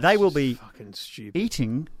 Sorry, that's They will just be fucking stupid.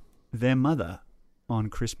 Eating their mother on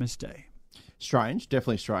Christmas Day. Strange.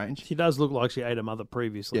 Definitely strange. She does look like she ate her mother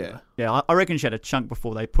previously. Yeah. though. Yeah, I reckon she had a chunk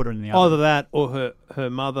before they put her in the Either oven. that or her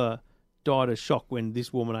mother died of shock when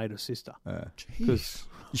this woman ate her sister. Because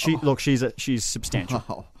She's substantial.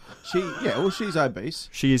 Oh. She's obese.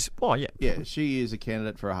 She is. Oh yeah, Yeah, she is a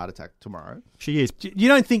candidate for a heart attack tomorrow. she is. you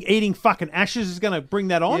don't think eating fucking ashes is going to bring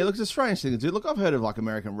that on? Yeah, look, it's a strange thing to do. Look, I've heard of like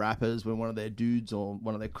American rappers when one of their dudes or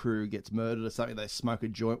one of their crew gets murdered or something, they smoke a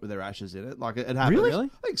joint with their ashes in it. Like it happens. Really?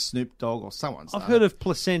 I think Snoop Dogg or someone's I've done heard it. of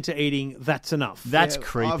placenta eating. That's enough. That's Yeah,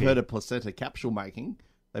 creepy. I've heard of placenta capsule making.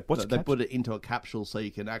 They What's put it into a capsule so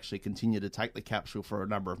you can actually continue to take the capsule for a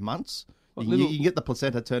number of months. What You can get the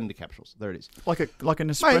placenta turned into capsules. There it is. like an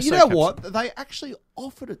espresso. Mate, you know capsule. what? They actually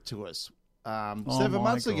offered it to us 7 my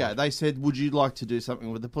months God. ago. They said, "Would you like to do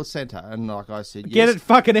something with the placenta?" And like I said, Get yes. it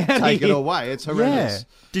fucking out of Take here. it away. It's Yeah. horrendous.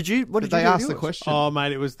 Did you? What Did did, they you do ask with the yours? question? Oh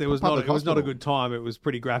mate, it was not Public a hospital. good time. It was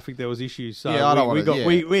pretty graphic. There was issues. So Yeah, I don't we wanna-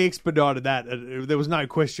 yeah. we expedited that. There was no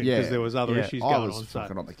question because Yeah. there was other Yeah. issues I going was on.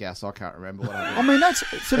 fucking So. on the gas. I can't remember what I I mean, that's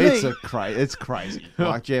to me. It's crazy.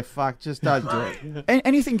 Like Jeff, fuck, just don't do it.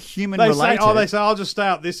 Anything human They related. say, I'll just stay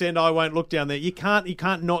up this end. I won't look down there. You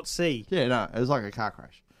can't not see. Yeah, no, it was like a car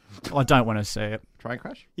crash, I don't want to see it. train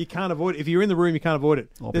crash. You can't avoid it. If you're in the room, you can't avoid it.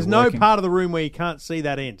 I'll be There's no working. part of the room where you can't see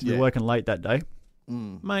that end. You're Yeah. working late that day.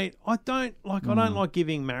 Mate, I don't like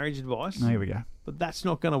giving marriage advice, Here we go. but that's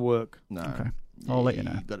not going to work. No. Okay. I'll let you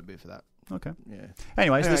know. You've got a bit for that. Okay. Yeah.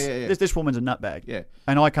 Anyways, Yeah. this woman's a nutbag. Yeah.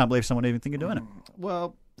 And I can't believe someone even think of doing it.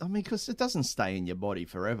 Well, I mean, because it doesn't stay in your body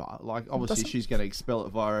forever. Like, obviously, she's going to expel it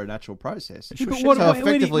via a natural process. Sure But she what, is. So where do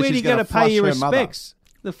effectively, you she's go to gonna pay flush your her mother. respects?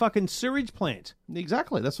 The fucking sewage plant.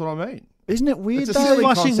 Exactly. That's what I mean. Isn't it weird, It's a though? silly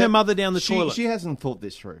Flushing her concept. mother down the toilet. She hasn't thought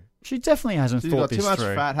this through. She definitely hasn't She's thought got this too much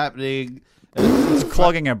through. fat happening. It's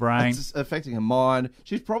clogging her brain. It's affecting her mind.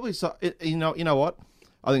 She's probably you know what?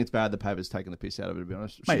 I think it's bad the paper's taking the piss out of it. To be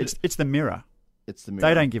honest, Mate, it's the Mirror. it's the Mirror.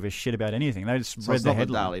 They don't give a shit about anything. They just So read it's the not the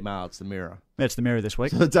headline. Daily Mail. It's the Mirror. That's the Mirror this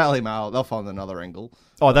week. The Daily Mail. They'll find another angle.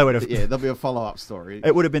 Oh, they would have. Yeah, there'll be a follow-up story.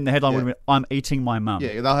 It would have been the headline. Yeah. Would have been, "I'm eating my mum."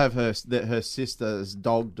 Yeah, they'll have her sister's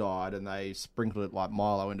dog died, and they sprinkled it like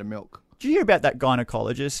Milo into milk. Did you hear about that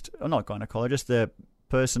gynecologist? Or not gynecologist, the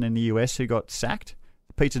person in the US who got sacked,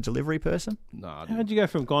 the pizza delivery person. No, I How'd didn't. you go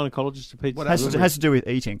from gynecologist to pizza? What Has delivery? to do with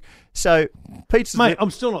eating. So pizza. Mate,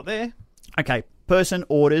 I'm still not there. Okay, person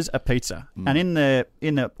orders a pizza, and in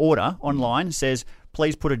the order online says,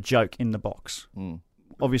 "Please put a joke in the box."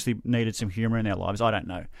 Obviously, needed some humour in their lives. I don't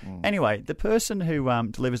know. Anyway, the person who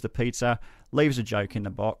delivers the pizza leaves a joke in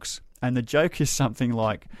the box, and the joke is something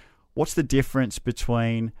like, "What's the difference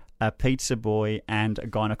between a pizza boy and a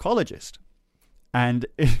gynecologist?" And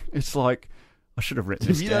it's like, I should have written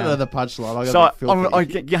this If you down. don't know the punchline, I So got to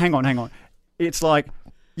be filthy. hang on. It's like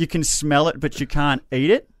you can smell it, but you can't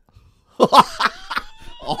eat it.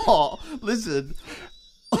 Oh, listen.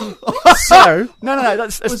 So no,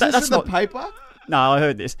 that's Was this that's in not. the paper? No, I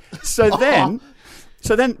heard this. So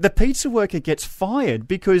then the pizza worker gets fired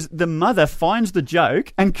because the mother finds the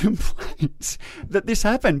joke and complains that this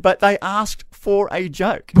happened, but they asked for a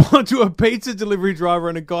joke. What do a pizza delivery driver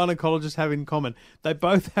and a gynecologist have in common? They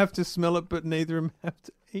both have to smell it, but neither of them have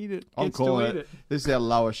to eat it. I'm Gets to calling eat it. This is our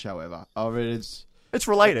lowest show ever. I mean, It's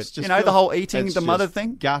related. it's just You know, the filth. whole eating It's the mother just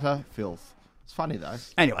thing. Gutter filth. It's funny though.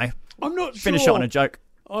 Anyway, I'm not sure. finish it on a joke.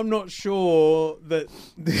 I'm not sure that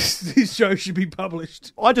this show should be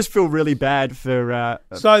published. I just feel really bad for.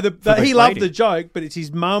 So the he loved lady. the joke, but it's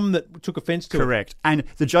his mum that took offence to Correct. And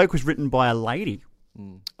the joke was written by a lady,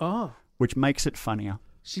 it. Oh. which makes it funnier.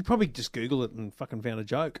 She probably just Googled it and fucking found a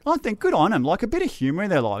joke. I think good on them. Like a bit of humour in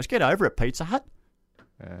their lives. Get over it, Pizza Hut.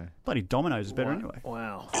 Yeah. Bloody Domino's is better anyway.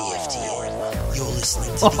 Wow. EFTM. You're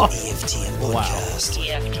listening to the EFTM podcast.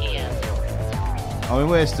 EFTM. I mean,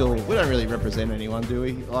 we don't really represent anyone, do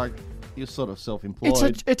we? Like, you're sort of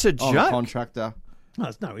self-employed. It's a I'm joke. a contractor. No,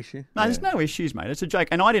 there's no issue. No, there's no issues, mate. It's a joke.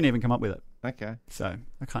 And I didn't even come up with it. Okay. So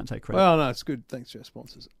I can't take credit. Well, no, it's good. Thanks to our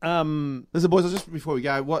sponsors. Listen, boys, just before we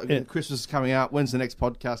go, Yeah. Christmas is coming out. When's the next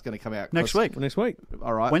podcast going to come out? Next week. Next week.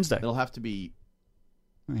 All right. Wednesday. It'll have to be.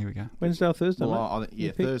 Oh, here we go. Wednesday or Thursday, Well, mate?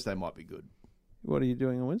 yeah, pick. Thursday might be good. What are you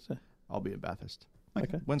doing on Wednesday? I'll be in Bathurst.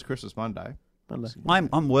 Okay. When's Christmas? Monday. Monday.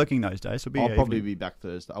 I'm working those days. So I'll probably be back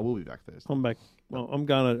Thursday. I will be back Thursday. I'm back. Well, I'm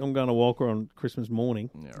going to Walker on Christmas morning,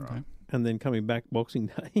 Yeah, right. Okay. and then coming back Boxing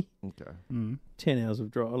Day. Okay. 10 hours of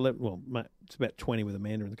drive. Well, mate, it's about 20 with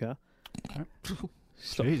Amanda in the car. Okay.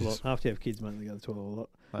 Stop a Jesus. lot. After you have kids, mate, they go to the toilet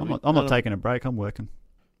a lot. I'm not taking a break. I'm working.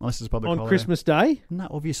 Unless it's a public On holiday. Christmas Day? No,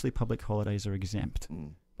 obviously public holidays are exempt.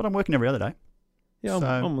 Mm. But I'm working every other day. Yeah, So-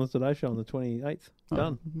 I'm on the Today Show on the 28th.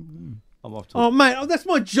 Done. I'm off to. Oh, mate, that's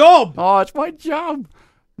my job. Oh, it's my job.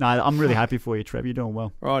 No, I'm really happy for you, Trev. You're doing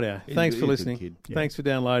well. Rightio. He's Thanks a for good listening. kid. Yeah. Thanks for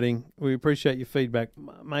downloading. We appreciate your feedback.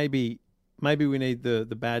 Maybe we need the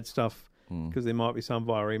bad stuff because there might be some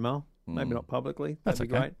via email. Maybe not publicly. That's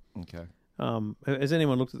That'd be okay. great. Okay. Has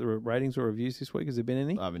anyone looked at the ratings or reviews this week? Has there been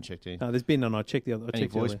any? I haven't checked any. No, there's been none. I checked the other. I Any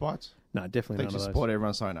checked the voice other. bites? No, definitely Thanks none for of those. support,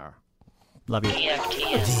 everyone. Sayonara. Love you.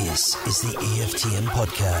 This is the EFTM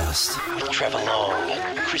podcast with Trevor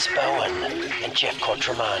Long, Chris Bowen, and Jeff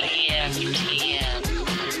Quattromani. EFTM.